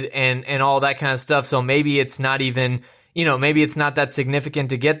prorated and all that kind of stuff. So maybe it's not even, maybe it's not that significant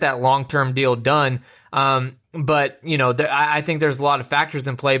to get that long term deal done. But I think there's a lot of factors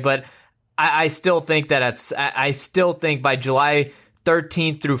in play, but I still think that I still think by July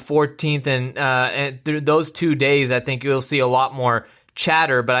 13th through 14th and through those 2 days, I think you'll see a lot more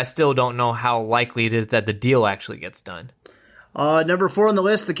chatter, but I still don't know how likely it is that the deal actually gets done. Number 4 on the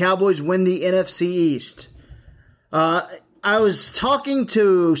list, the Cowboys win the NFC East. I was talking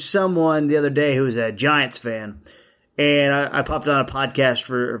to someone the other day who was a Giants fan, and I popped on a podcast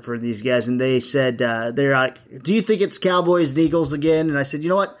for these guys, and they said, they're like, do you think it's Cowboys and Eagles again? And I said, you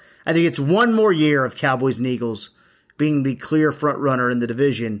know what? I think it's one more year of Cowboys and Eagles being the clear front runner in the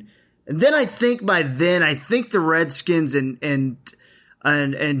division. And then I think the Redskins and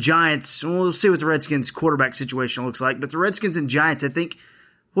Giants, we'll see what the Redskins quarterback situation looks like, but the Redskins and Giants, I think,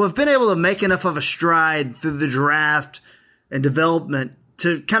 will have been able to make enough of a stride through the draft and development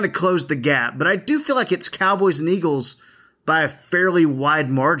to kind of close the gap. But I do feel like it's Cowboys and Eagles by a fairly wide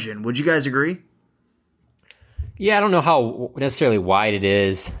margin. Would you guys agree? Yeah, I don't know how necessarily wide it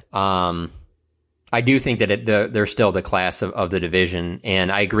is. I do think that they're still the class of the division,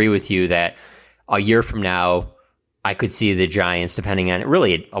 and I agree with you that a year from now, I could see the Giants, depending on,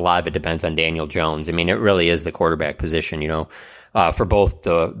 really a lot of it depends on Daniel Jones. I mean, it really is the quarterback position, for both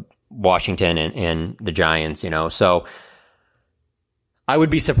the Washington and the Giants, So I would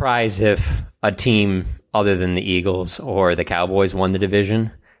be surprised if a team other than the Eagles or the Cowboys won the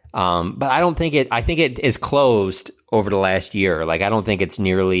division. But I don't think I think it is closed over the last year. I don't think it's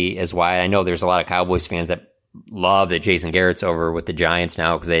nearly as wide. I know there's a lot of Cowboys fans that love that Jason Garrett's over with the Giants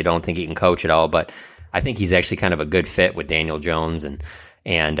now because they don't think he can coach at all, but I think he's actually kind of a good fit with Daniel Jones and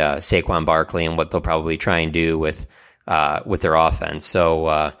Saquon Barkley and what they'll probably try and do with their offense. So,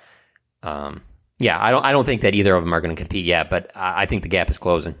 I don't think that either of them are going to compete yet, but I think the gap is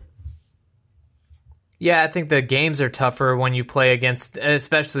closing. Yeah, I think the games are tougher when you play against,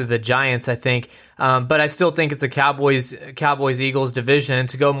 especially the Giants, I think. But I still think it's a Cowboys-Eagles division. And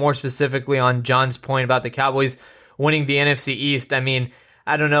to go more specifically on John's point about the Cowboys winning the NFC East, I mean,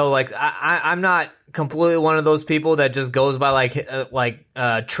 I don't know, I'm not completely one of those people that just goes by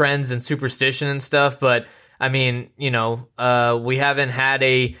trends and superstition and stuff. But I mean, we haven't had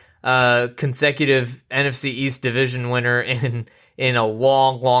a consecutive NFC East division winner in a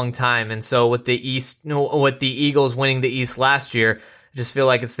long time, and so with the Eagles winning the East last year, I just feel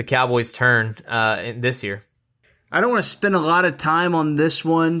like it's the Cowboys' turn this year. I don't want to spend a lot of time on this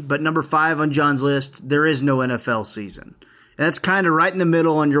one, but number 5 on John's list, there is no NFL season. And that's kind of right in the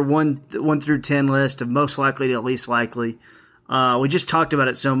middle on your 1 through 10 list of most likely to least likely. We just talked about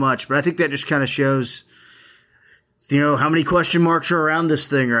it so much, but I think that just kind of shows, how many question marks are around this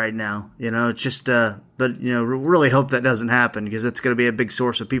thing right now. It's just, really hope that doesn't happen, because it's going to be a big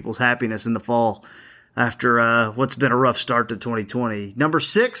source of people's happiness in the fall after what's been a rough start to 2020. Number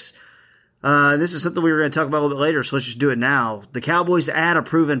 6, this is something we were going to talk about a little bit later, so let's just do it now. The Cowboys add a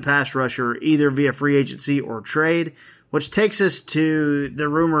proven pass rusher either via free agency or trade, which takes us to the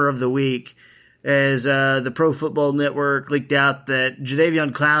rumor of the week, as the Pro Football Network leaked out that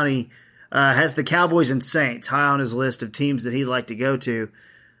Jadeveon Clowney has the Cowboys and Saints high on his list of teams that he'd like to go to.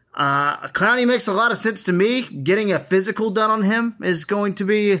 Clowney makes a lot of sense to me. Getting a physical done on him is going to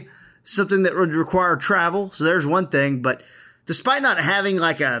be something that would require travel, so there's one thing. But despite not having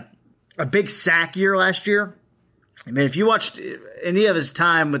like a big sack year last year, I mean, if you watched any of his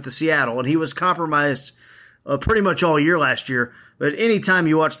time with the Seattle, and he was compromised pretty much all year last year, but any time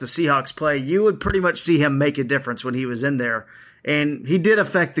you watch the Seahawks play, you would pretty much see him make a difference when he was in there. And he did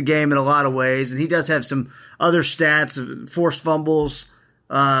affect the game in a lot of ways, and he does have some other stats, forced fumbles.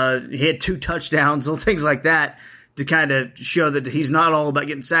 He had 2 touchdowns, and things like that to kind of show that he's not all about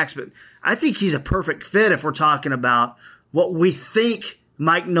getting sacks. But I think he's a perfect fit if we're talking about what we think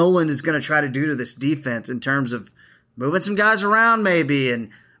Mike Nolan is going to try to do to this defense in terms of moving some guys around maybe, and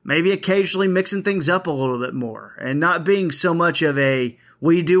maybe occasionally mixing things up a little bit more, and not being so much of a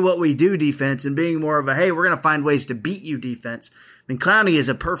we do what we do defense, and being more of a, hey, we're going to find ways to beat you defense. I mean, Clowney is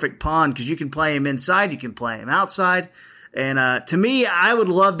a perfect pawn because you can play him inside, you can play him outside. And to me, I would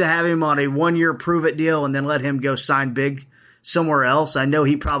love to have him on a 1-year prove-it deal and then let him go sign big somewhere else. I know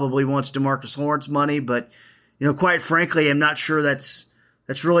he probably wants DeMarcus Lawrence money, but quite frankly, I'm not sure that's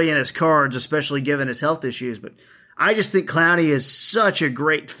really in his cards, especially given his health issues. But I just think Clowney is such a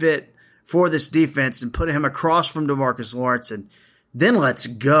great fit for this defense, and put him across from DeMarcus Lawrence, and then let's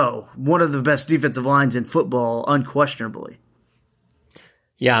go. One of the best defensive lines in football, unquestionably.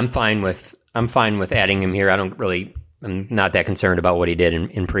 Yeah, I'm fine with adding him here. I'm not that concerned about what he did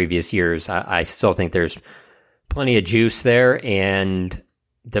in previous years. I still think there's plenty of juice there, and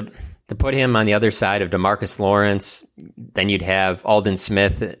to put him on the other side of DeMarcus Lawrence, then you'd have Aldon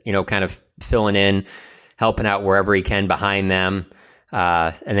Smith, kind of filling in, helping out wherever he can behind them.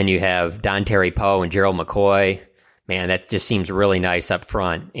 And then you have Don Terry Poe and Gerald McCoy. Man, that just seems really nice up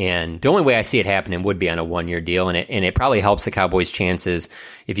front. And the only way I see it happening would be on a 1-year deal. And it probably helps the Cowboys' chances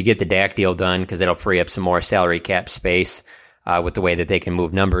if you get the Dak deal done, because it'll free up some more salary cap space with the way that they can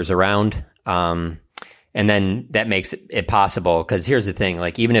move numbers around. And then that makes it possible, because here's the thing,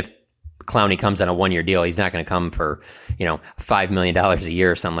 like, even if Clowney comes on a 1-year deal, he's not going to come for, $5 million a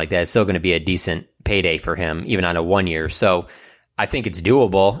year or something like that. It's still going to be a decent payday for him, even on a 1 year. So I think it's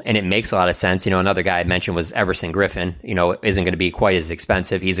doable, and it makes a lot of sense. Another guy I mentioned was Everson Griffin. Isn't going to be quite as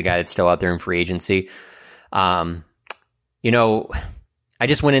expensive. He's a guy that's still out there in free agency. I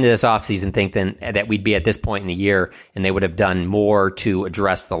just went into this offseason thinking that we'd be at this point in the year and they would have done more to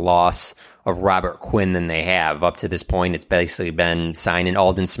address the loss of Robert Quinn than they have. Up to this point, it's basically been signing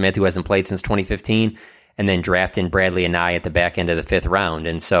Aldon Smith, who hasn't played since 2015, and then drafting Bradley Anae at the back end of the 5th round.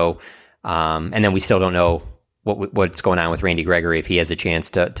 And so, and then we still don't know what's going on with Randy Gregory, if he has a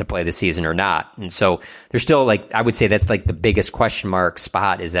chance to play the season or not. And so there's still, I would say that's like the biggest question mark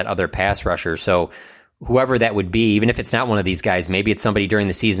spot, is that other pass rusher. So whoever that would be, even if it's not one of these guys, maybe it's somebody during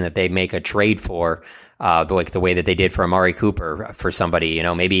the season that they make a trade for, the way that they did for Amari Cooper for somebody,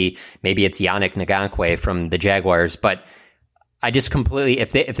 maybe it's Yannick Ngakoue from the Jaguars. But I just completely,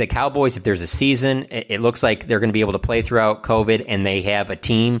 if the Cowboys, if there's a season, it looks like they're going to be able to play throughout COVID, and they have a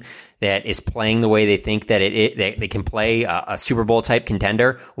team that is playing the way they think that they can play a Super Bowl type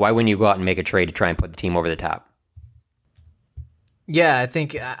contender, why wouldn't you go out and make a trade to try and put the team over the top? Yeah, I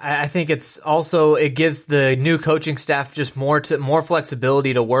think it's also, it gives the new coaching staff just more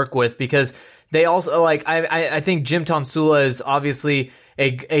flexibility to work with, because they also, I think Jim Tomsula is obviously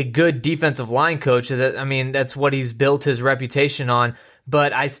a good defensive line coach. That's what he's built his reputation on.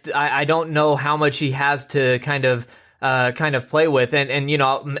 But I don't know how much he has to kind of play with,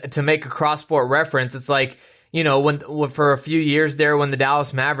 and to make a cross-sport reference, it's like, when for a few years there, when the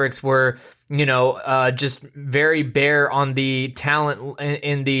Dallas Mavericks were, just very bare on the talent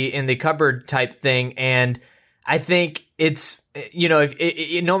in the cupboard type thing, and I think it's,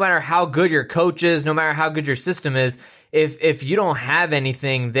 if no matter how good your coach is, no matter how good your system is, if you don't have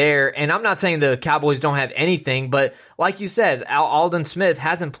anything there, and I'm not saying the Cowboys don't have anything, but like you said, Aldon Smith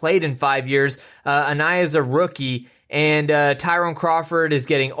hasn't played in 5 years. Anae is a rookie. And Tyrone Crawford is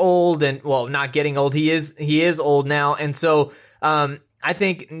getting old, and not getting old. He is old now, and so I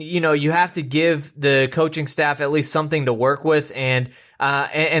think, you have to give the coaching staff at least something to work with, and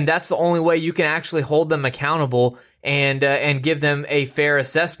that's the only way you can actually hold them accountable and give them a fair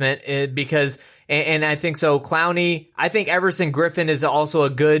assessment, because I think so. Clowney, I think Everson Griffin is also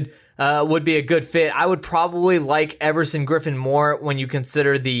would be a good fit. I would probably like Everson Griffin more when you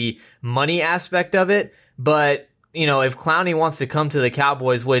consider the money aspect of it, but if Clowney wants to come to the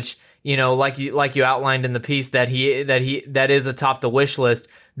Cowboys, which like you outlined in the piece that is atop the wish list,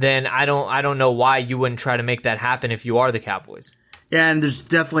 then I don't know why you wouldn't try to make that happen if you are the Cowboys. Yeah, and there's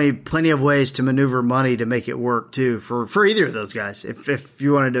definitely plenty of ways to maneuver money to make it work too for either of those guys. If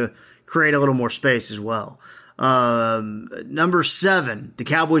you wanted to create a little more space as well. Number 7, the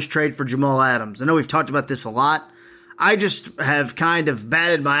Cowboys trade for Jamal Adams. I know we've talked about this a lot. I just have kind of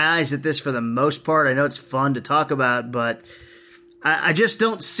batted my eyes at this for the most part. I know it's fun to talk about, but I just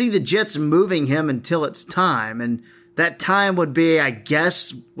don't see the Jets moving him until it's time. And that time would be, I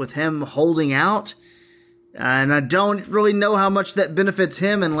guess, with him holding out. And I don't really know how much that benefits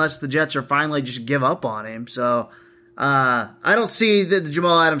him unless the Jets are finally just give up on him. So I don't see the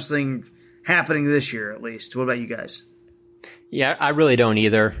Jamal Adams thing happening this year, at least. What about you guys? Yeah, I really don't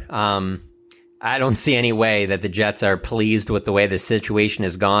either. I don't see any way that the Jets are pleased with the way the situation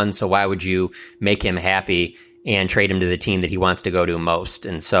has gone. So why would you make him happy and trade him to the team that he wants to go to most?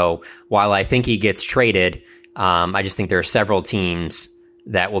 And so while I think he gets traded, I just think there are several teams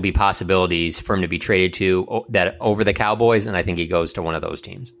that will be possibilities for him to be traded to that over the Cowboys, and I think he goes to one of those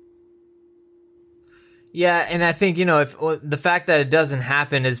teams. Yeah, and I think, if the fact that it doesn't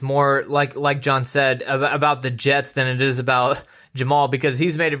happen is more like John said about the Jets than it is about Jamal, because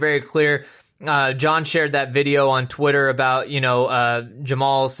he's made it very clear. John shared that video on Twitter about,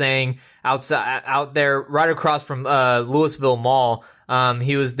 Jamal saying out there right across from Louisville Mall.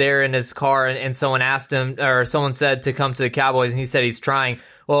 He was there in his car and someone asked him, or someone said to come to the Cowboys, and he said he's trying.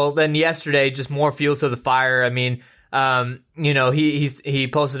 Well, then yesterday, just more fuel to the fire. I mean, he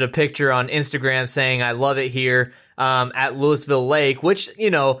posted a picture on Instagram saying, "I love it here at Louisville Lake," which,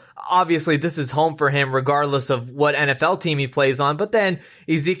 obviously this is home for him regardless of what NFL team he plays on. But then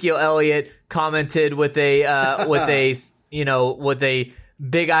Ezekiel Elliott commented with a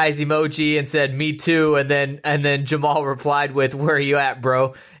big eyes emoji and said, "Me too." And then Jamal replied with, "Where are you at,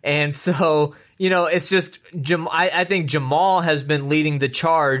 bro?" And so, it's just, I think Jamal has been leading the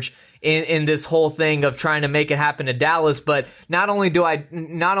charge in this whole thing of trying to make it happen to Dallas. But not only do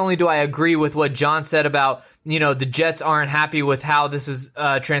I agree with what John said about, the Jets aren't happy with how this is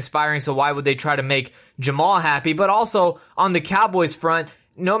transpiring, so why would they try to make Jamal happy? But also on the Cowboys front,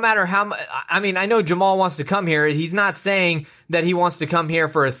 no matter how I know Jamal wants to come here. He's not saying that he wants to come here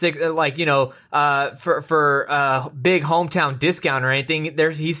for a big hometown discount or anything.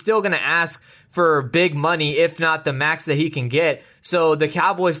 He's still going to ask for big money, if not the max that he can get. So the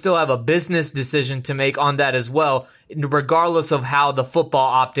Cowboys still have a business decision to make on that as well, regardless of how the football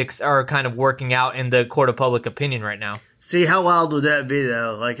optics are kind of working out in the court of public opinion right now. See, how wild would that be,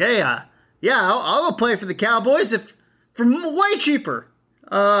 though? Like, hey, I'll go play for the Cowboys for way cheaper.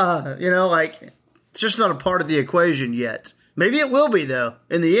 It's just not a part of the equation yet. Maybe it will be, though,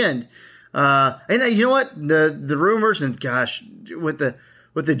 in the end. And you know what? The rumors, and gosh,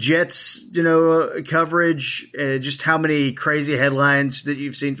 with the Jets, coverage, just how many crazy headlines that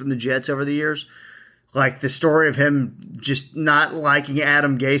you've seen from the Jets over the years. Like the story of him just not liking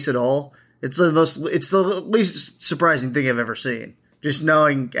Adam Gase at all. It's the least surprising thing I've ever seen. Just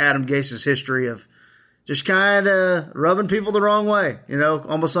knowing Adam Gase's history of just kind of rubbing people the wrong way,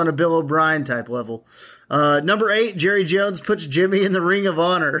 almost on a Bill O'Brien type level. Number 8, Jerry Jones puts Jimmy in the Ring of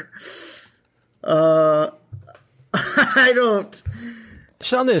Honor. I don't.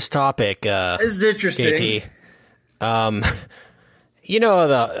 So on this topic, this is interesting. KT, I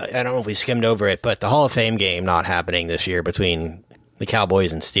don't know if we skimmed over it, but the Hall of Fame game not happening this year between the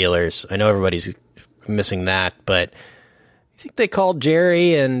Cowboys and Steelers. I know everybody's missing that, but I think they called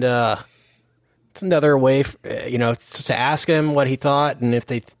Jerry, and it's another way, to ask him what he thought and if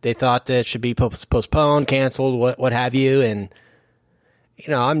they thought that it should be postponed, canceled, what have you. And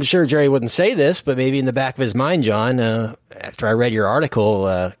I'm sure Jerry wouldn't say this, but maybe in the back of his mind, John, after I read your article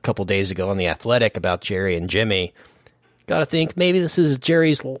a couple days ago on The Athletic about Jerry and Jimmy, got to think maybe this is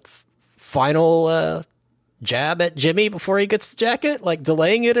Jerry's final jab at Jimmy before he gets the jacket, like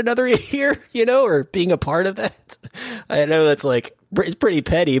delaying it another year, or being a part of that. I know that's it's pretty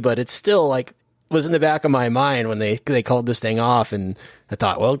petty, but it's still was in the back of my mind when they called this thing off, and I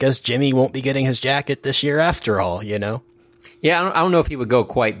thought, well, I guess Jimmy won't be getting his jacket this year after all, Yeah, I don't know if he would go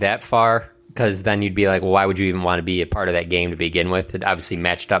quite that far, because then you'd be like, well, why would you even want to be a part of that game to begin with? It obviously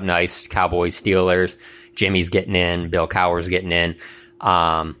matched up nice. Cowboys, Steelers, Jimmy's getting in, Bill Cowher's getting in.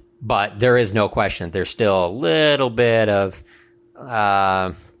 But there is no question that there's still a little bit of,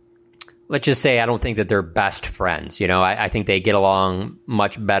 let's just say I don't think that they're best friends. You know, I think they get along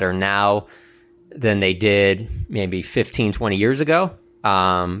much better now than they did maybe 15, 20 years ago.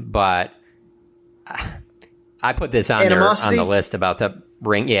 But I put this on the list about the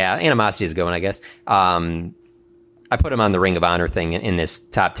ring. Yeah, animosity is a good one, I guess. I put him on the Ring of Honor thing in this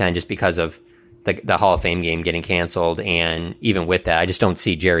top 10 just because of the Hall of Fame game getting canceled. And even with that, I just don't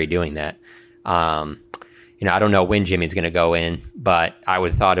see Jerry doing that. You know, I don't know when Jimmy's going to go in, but I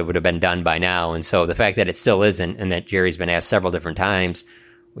would have thought it would have been done by now. And so the fact that it still isn't, and that Jerry's been asked several different times,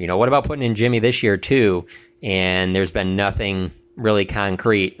 you know, what about putting in Jimmy this year too? And there's been nothing really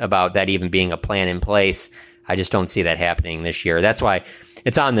concrete about that even being a plan in place. I just don't see that happening this year. That's why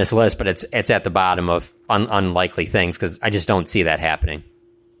it's on this list, but it's at the bottom of unlikely things because I just don't see that happening.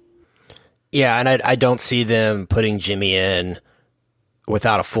 Yeah, and I don't see them putting Jimmy in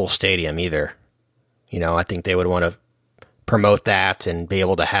without a full stadium either. You know, I think they would want to promote that and be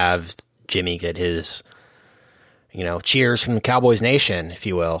able to have Jimmy get his, you know, cheers from Cowboys Nation, if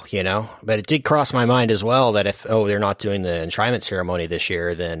you will, you know. But it did cross my mind as well that if, they're not doing the enshrinement ceremony this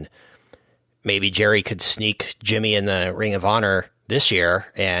year, then maybe Jerry could sneak Jimmy in the Ring of Honor this year,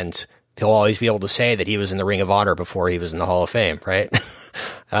 and he'll always be able to say that he was in the Ring of Honor before he was in the Hall of Fame, right?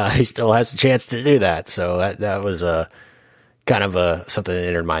 He still has a chance to do that. So that was kind of something that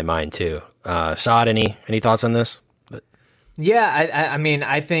entered my mind too. Saad, any thoughts on this? Yeah, I mean,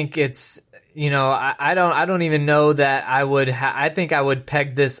 I think it's, you know, I don't even know that I would. I think I would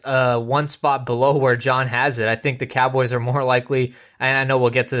peg this one spot below where John has it. I think the Cowboys are more likely, and I know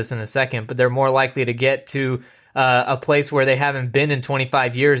we'll get to this in a second, but they're more likely to get to a place where they haven't been in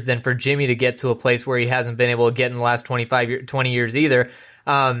 25 years than for Jimmy to get to a place where he hasn't been able to get in the last 20 years either.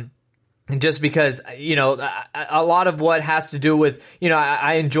 Just because, you know, a lot of what has to do with, you know,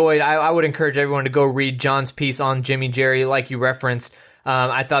 I would encourage everyone to go read John's piece on Jimmy Jerry, like you referenced.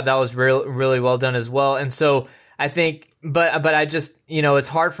 I thought that was really well done as well. And so I think, but I just, you know, it's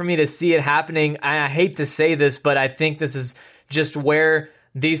hard for me to see it happening. I hate to say this, but I think this is just where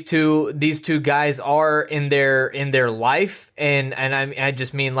these two guys are in their life. And I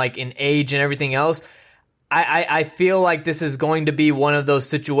just mean like in age and everything else. I feel like this is going to be one of those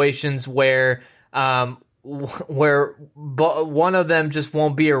situations where one of them just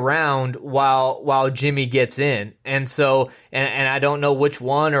won't be around while Jimmy gets in. And so, and I don't know which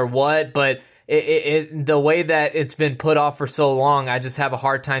one or what, but the way that it's been put off for so long, I just have a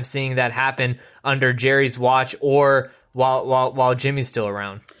hard time seeing that happen under Jerry's watch or while Jimmy's still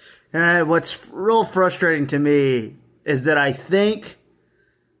around. And what's real frustrating to me is that I think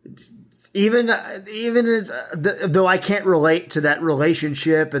even though I can't relate to that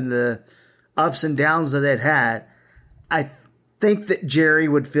relationship and the ups and downs that they'd had, I think that Jerry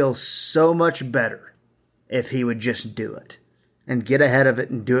would feel so much better if he would just do it and get ahead of it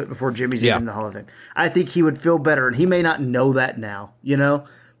and do it before Jimmy's even in the Hall of Fame. I think he would feel better, and he may not know that now, you know,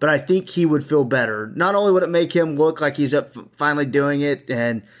 but I think he would feel better. Not only would it make him look like he's up finally doing it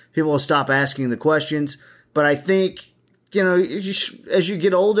and people will stop asking the questions, but I think, you know, as you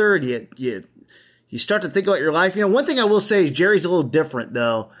get older and you start to think about your life, you know, one thing I will say is Jerry's a little different,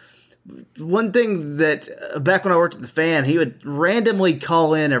 though. One thing that back when I worked at the Fan, he would randomly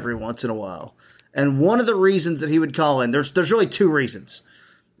call in every once in a while. And one of the reasons that he would call in, there's really two reasons.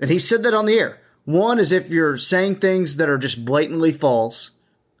 And he said that on the air. One is if you're saying things that are just blatantly false,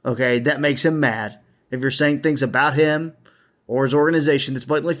 okay, that makes him mad. If you're saying things about him or his organization that's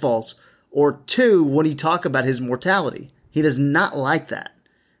blatantly false. Or two, when you talk about his mortality. He does not like that.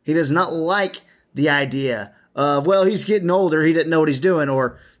 He does not like the idea of, well, he's getting older, he didn't know what he's doing,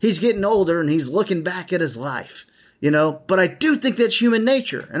 or he's getting older and he's looking back at his life, you know. But I do think that's human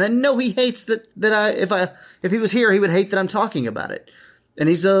nature, and I know he hates that if he was here, he would hate that I'm talking about it. And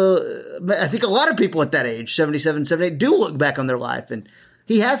I think a lot of people at that age, 77, 78, do look back on their life, and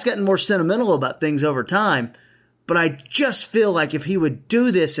he has gotten more sentimental about things over time. But I just feel like if he would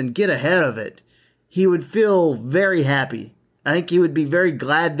do this and get ahead of it, he would feel very happy. I think he would be very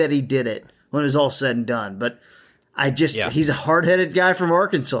glad that he did it when it was all said and done. But he's a hard-headed guy from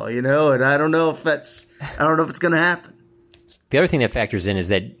Arkansas, you know, and I don't know if it's going to happen. The other thing that factors in is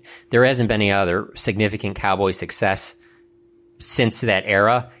that there hasn't been any other significant Cowboy success since that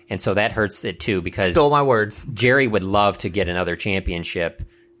era, and so that hurts it too because stole my words. Jerry would love to get another championship,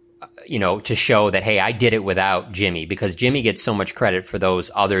 you know, to show that, hey, I did it without Jimmy, because Jimmy gets so much credit for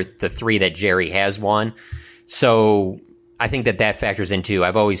the three that Jerry has won. So I think that factors in too.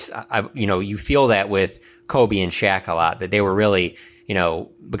 You feel that with Kobe and Shaq a lot, that they were really,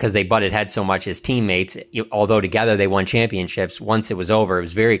 because they butted heads so much as teammates, although together they won championships, once it was over, it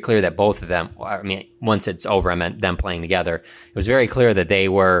was very clear that both of them, once it's over, I meant them playing together. It was very clear that they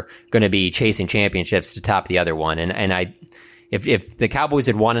were going to be chasing championships to top the other one. And if the Cowboys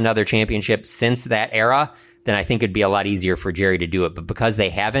had won another championship since that era, then I think it'd be a lot easier for Jerry to do it. But because they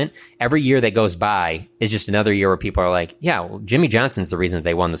haven't, every year that goes by is just another year where people are like, yeah, well, Jimmy Johnson's the reason that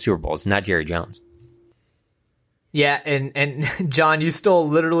they won the Super Bowl. It's not Jerry Jones. Yeah, and John, you stole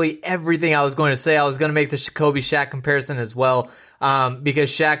literally everything I was going to say. I was going to make the Kobe Shaq comparison as well, because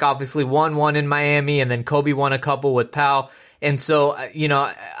Shaq obviously won one in Miami, and then Kobe won a couple with Powell. And so,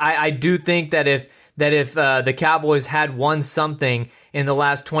 I do think that if the Cowboys had won something in the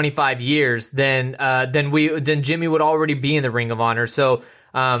last 25 years, then Jimmy would already be in the Ring of Honor. So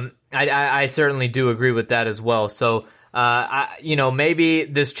I certainly do agree with that as well. So. Maybe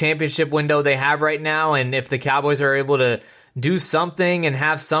this championship window they have right now, and if the Cowboys are able to do something and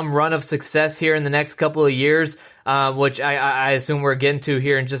have some run of success here in the next couple of years, which I assume we're getting to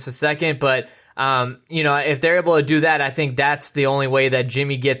here in just a second, but if they're able to do that, I think that's the only way that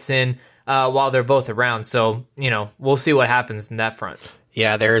Jimmy gets in while they're both around. So, we'll see what happens in that front.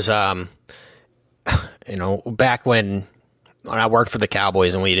 Yeah, there's back when I worked for the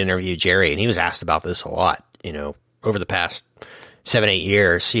Cowboys and we'd interview Jerry, and he was asked about this a lot, over the past 7-8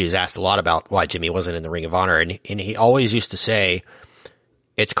 years, he was asked a lot about why Jimmy wasn't in the Ring of Honor, and he always used to say,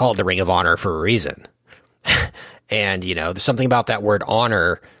 it's called the Ring of Honor for a reason. And, there's something about that word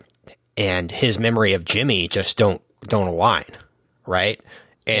honor and his memory of Jimmy just don't align, right?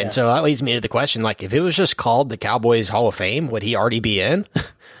 And so that leads me to the question, like, if it was just called the Cowboys Hall of Fame, would he already be in?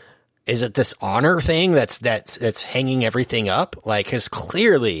 Is it this honor thing that's hanging everything up? Like, because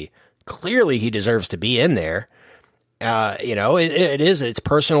clearly he deserves to be in there. It's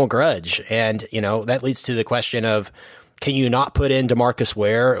personal grudge. And, that leads to the question of, can you not put in DeMarcus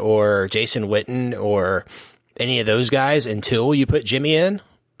Ware or Jason Witten or any of those guys until you put Jimmy in?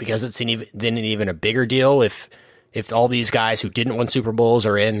 Because it's then even a bigger deal if all these guys who didn't win Super Bowls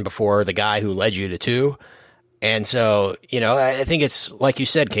are in before the guy who led you to 2. And so, I think it's, like you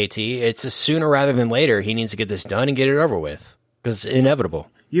said, KT, it's a sooner rather than later he needs to get this done and get it over with, because it's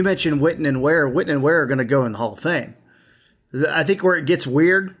inevitable. You mentioned Witten and Ware. Witten and Ware are going to go in the Hall of Fame. I think where it gets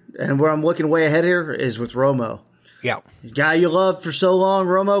weird and where I'm looking way ahead here is with Romo. Yeah. Guy you loved for so long,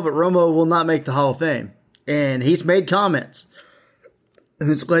 Romo, but Romo will not make the Hall of Fame. And he's made comments.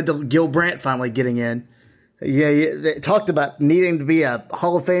 It's led to Gil Brandt finally getting in. Yeah, they talked about needing to be a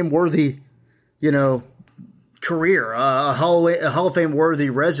Hall of Fame worthy, career, a Hall of Fame worthy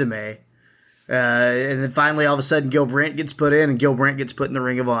resume. And then finally, all of a sudden, Gil Brandt gets put in, and Gil Brandt gets put in the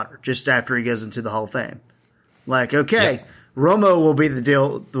Ring of Honor just after he goes into the Hall of Fame. Like, okay, yep. Romo will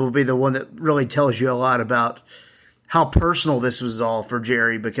be the one that really tells you a lot about how personal this was all for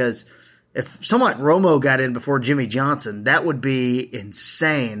Jerry, because if someone like Romo got in before Jimmy Johnson, that would be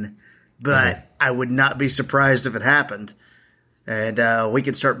insane, but I would not be surprised if it happened. And we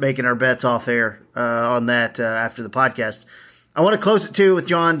can start making our bets off air on that after the podcast. I want to close it, too, with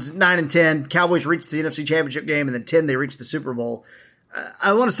John's 9 and 10. Cowboys reached the NFC Championship game, and then 10, they reached the Super Bowl.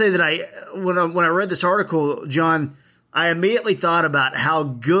 I want to say that when I read this article, John, I immediately thought about how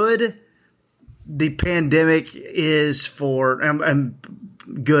good the pandemic is for, and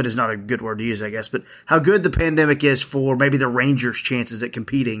good is not a good word to use, I guess, but how good the pandemic is for maybe the Rangers' chances at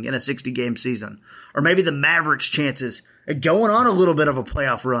competing in a 60-game season, or maybe the Mavericks' chances at going on a little bit of a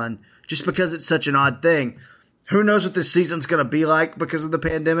playoff run, just because it's such an odd thing. Who knows what this season's going to be like because of the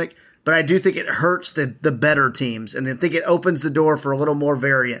pandemic, but I do think it hurts the better teams, and I think it opens the door for a little more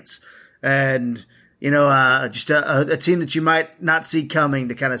variance. And, just a team that you might not see coming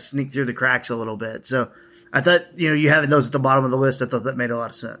to kind of sneak through the cracks a little bit. So I thought, you having those at the bottom of the list, I thought that made a lot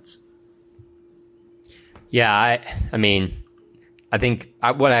of sense. Yeah, I think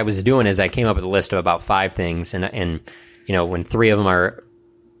what I was doing is I came up with a list of about 5 things, and when 3 of them are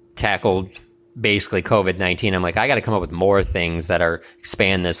tackled basically COVID-19, I'm like, I got to come up with more things that are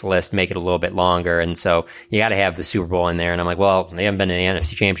expand this list, make it a little bit longer. And so you got to have the Super Bowl in there. And I'm like, well, they haven't been in the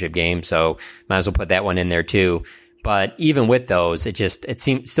NFC Championship game, so might as well put that one in there too. But even with those, it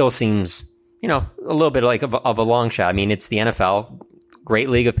still seems, a little bit like of a long shot. I mean, it's the NFL, great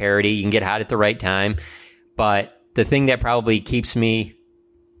league of parity. You can get hot at the right time. But the thing that probably keeps me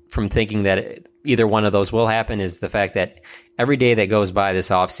from thinking that either one of those will happen is the fact that every day that goes by this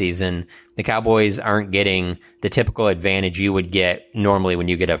offseason, the Cowboys aren't getting the typical advantage you would get normally when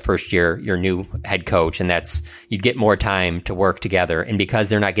you get a first year, your new head coach, and that's you'd get more time to work together. And because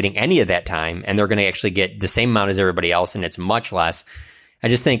they're not getting any of that time, and they're going to actually get the same amount as everybody else, and it's much less, I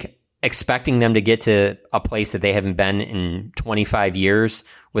just think expecting them to get to a place that they haven't been in 25 years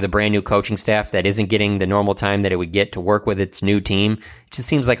with a brand new coaching staff that isn't getting the normal time that it would get to work with its new team, it just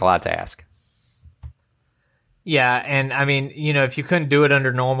seems like a lot to ask. Yeah, and I mean, if you couldn't do it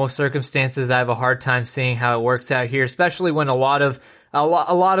under normal circumstances, I have a hard time seeing how it works out here, especially when a lot of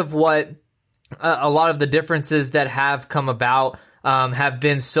the differences that have come about have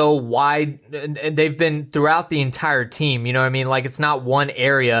been so wide, and they've been throughout the entire team. You know what I mean? Like, it's not one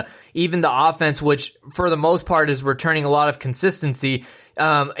area. Even the offense, which for the most part is returning a lot of consistency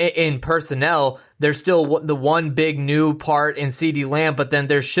in personnel, there's still the one big new part in CeeDee Lamb, but then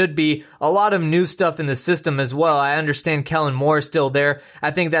there should be a lot of new stuff in the system as well. I understand Kellen Moore is still there.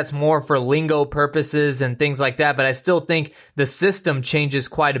 I think that's more for lingo purposes and things like that, but I still think the system changes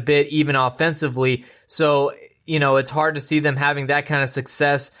quite a bit, even offensively. So, it's hard to see them having that kind of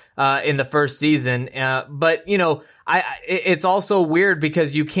success in the first season. But it's also weird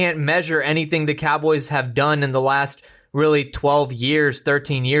because you can't measure anything the Cowboys have done in the last really 12 years,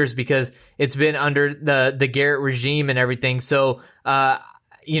 13 years, because it's been under the Garrett regime and everything. So,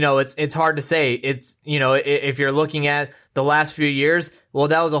 it's hard to say. It's, if you're looking at the last few years, well,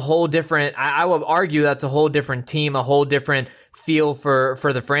 that was a whole different, I would argue that's a whole different team, a whole different feel for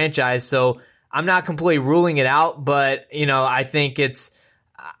the franchise. So I'm not completely ruling it out, but, I think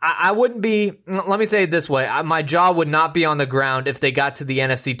I wouldn't be, let me say it this way. My jaw would not be on the ground if they got to the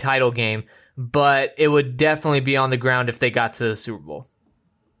NFC title game, but it would definitely be on the ground if they got to the Super Bowl.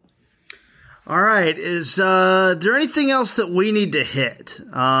 All right. Is there anything else that we need to hit?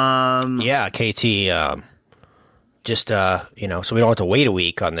 Yeah, KT, so we don't have to wait a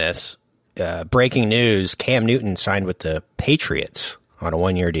week on this. Breaking news, Cam Newton signed with the Patriots on a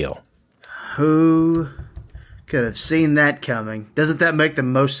 1-year deal. Who could have seen that coming? Doesn't that make the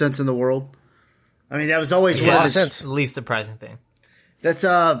most sense in the world? I mean, that was always one of the least surprising thing. That's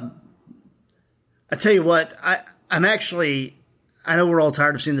I tell you what, I'm actually, I know we're all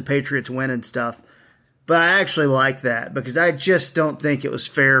tired of seeing the Patriots win and stuff, but I actually like that because I just don't think it was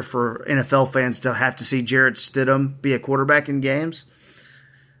fair for NFL fans to have to see Jarrett Stidham be a quarterback in games.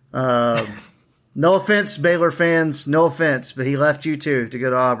 No offense, Baylor fans, no offense, but he left you too to go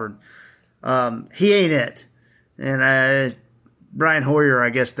to Auburn. He ain't it. And Brian Hoyer, I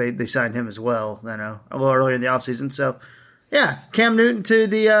guess they signed him as well, a little earlier in the offseason. So, yeah, Cam Newton to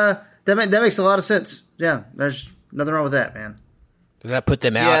the that makes a lot of sense. Yeah, there's nothing wrong with that, man. Does that put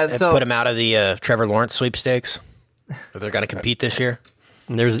them out? Put them out of the Trevor Lawrence sweepstakes? If they're going to compete this year?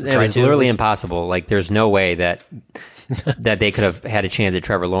 It was literally impossible. Like, there's no way that they could have had a chance at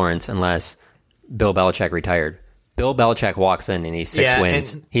Trevor Lawrence unless Bill Belichick retired. Bill Belichick walks in and he's 6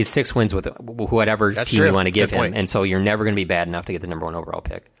 wins. He's 6 wins with whatever team you want to give him. And so you're never going to be bad enough to get the number 1 overall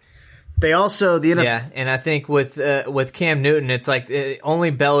pick. They also, the NFL. Yeah, and I think with Cam Newton, it's like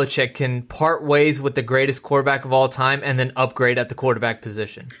only Belichick can part ways with the greatest quarterback of all time and then upgrade at the quarterback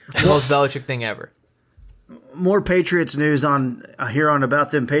position. It's the most Belichick thing ever. More Patriots news on here on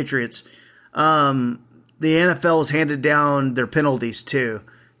About Them Patriots. The NFL has handed down their penalties too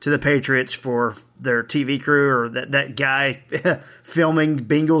to the Patriots for their TV crew or that guy filming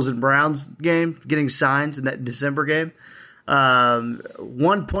Bengals and Browns game, getting signs in that December game.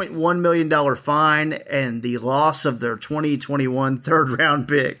 $1.1 million fine and the loss of their 2021 third-round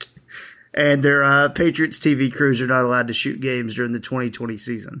pick. And their Patriots TV crews are not allowed to shoot games during the 2020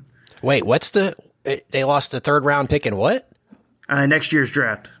 season. Wait, they lost the third-round pick in what? Next year's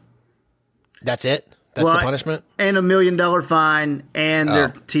draft. That's it? That's the punishment? And $1 million fine, and their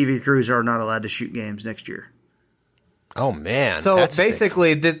TV crews are not allowed to shoot games next year. Oh, man. So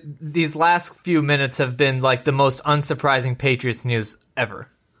basically, these last few minutes have been like the most unsurprising Patriots news ever.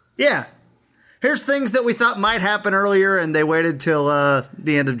 Yeah. Here's things that we thought might happen earlier, and they waited till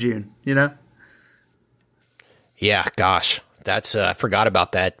the end of June, Yeah, gosh. That's I forgot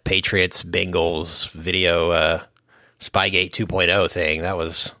about that Patriots Bengals video Spygate 2.0 thing. That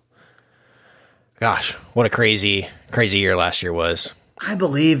was, gosh, what a crazy year last year was. I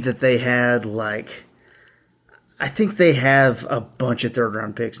believe that they had I think they have a bunch of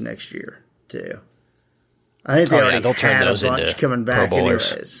third-round picks next year, too. I think they already had a bunch coming back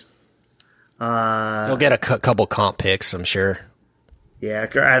anyways. They'll get a couple comp picks, I'm sure. Yeah,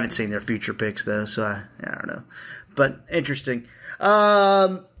 I haven't seen their future picks, though, so I don't know. But interesting.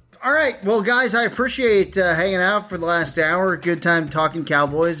 All right, well, guys, I appreciate hanging out for the last hour. Good time talking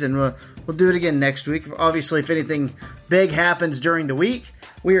Cowboys, and we'll do it again next week. Obviously, if anything big happens during the week,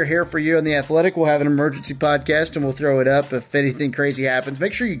 we are here for you on The Athletic. We'll have an emergency podcast, and we'll throw it up if anything crazy happens.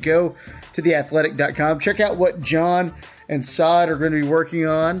 Make sure you go to theathletic.com. Check out what John and Saad are going to be working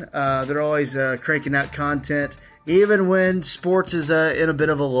on. They're always cranking out content, even when sports is in a bit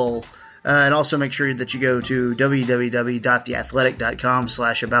of a lull. And also make sure that you go to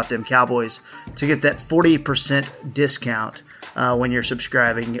www.theathletic.com/aboutthemcowboys to get that 40% discount when you're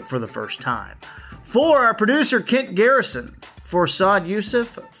subscribing for the first time. For our producer, Kent Garrison, for Saad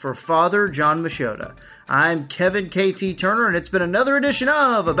Youssef, for Father John Machota, I'm Kevin KT Turner, and it's been another edition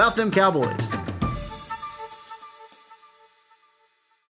of About Them Cowboys.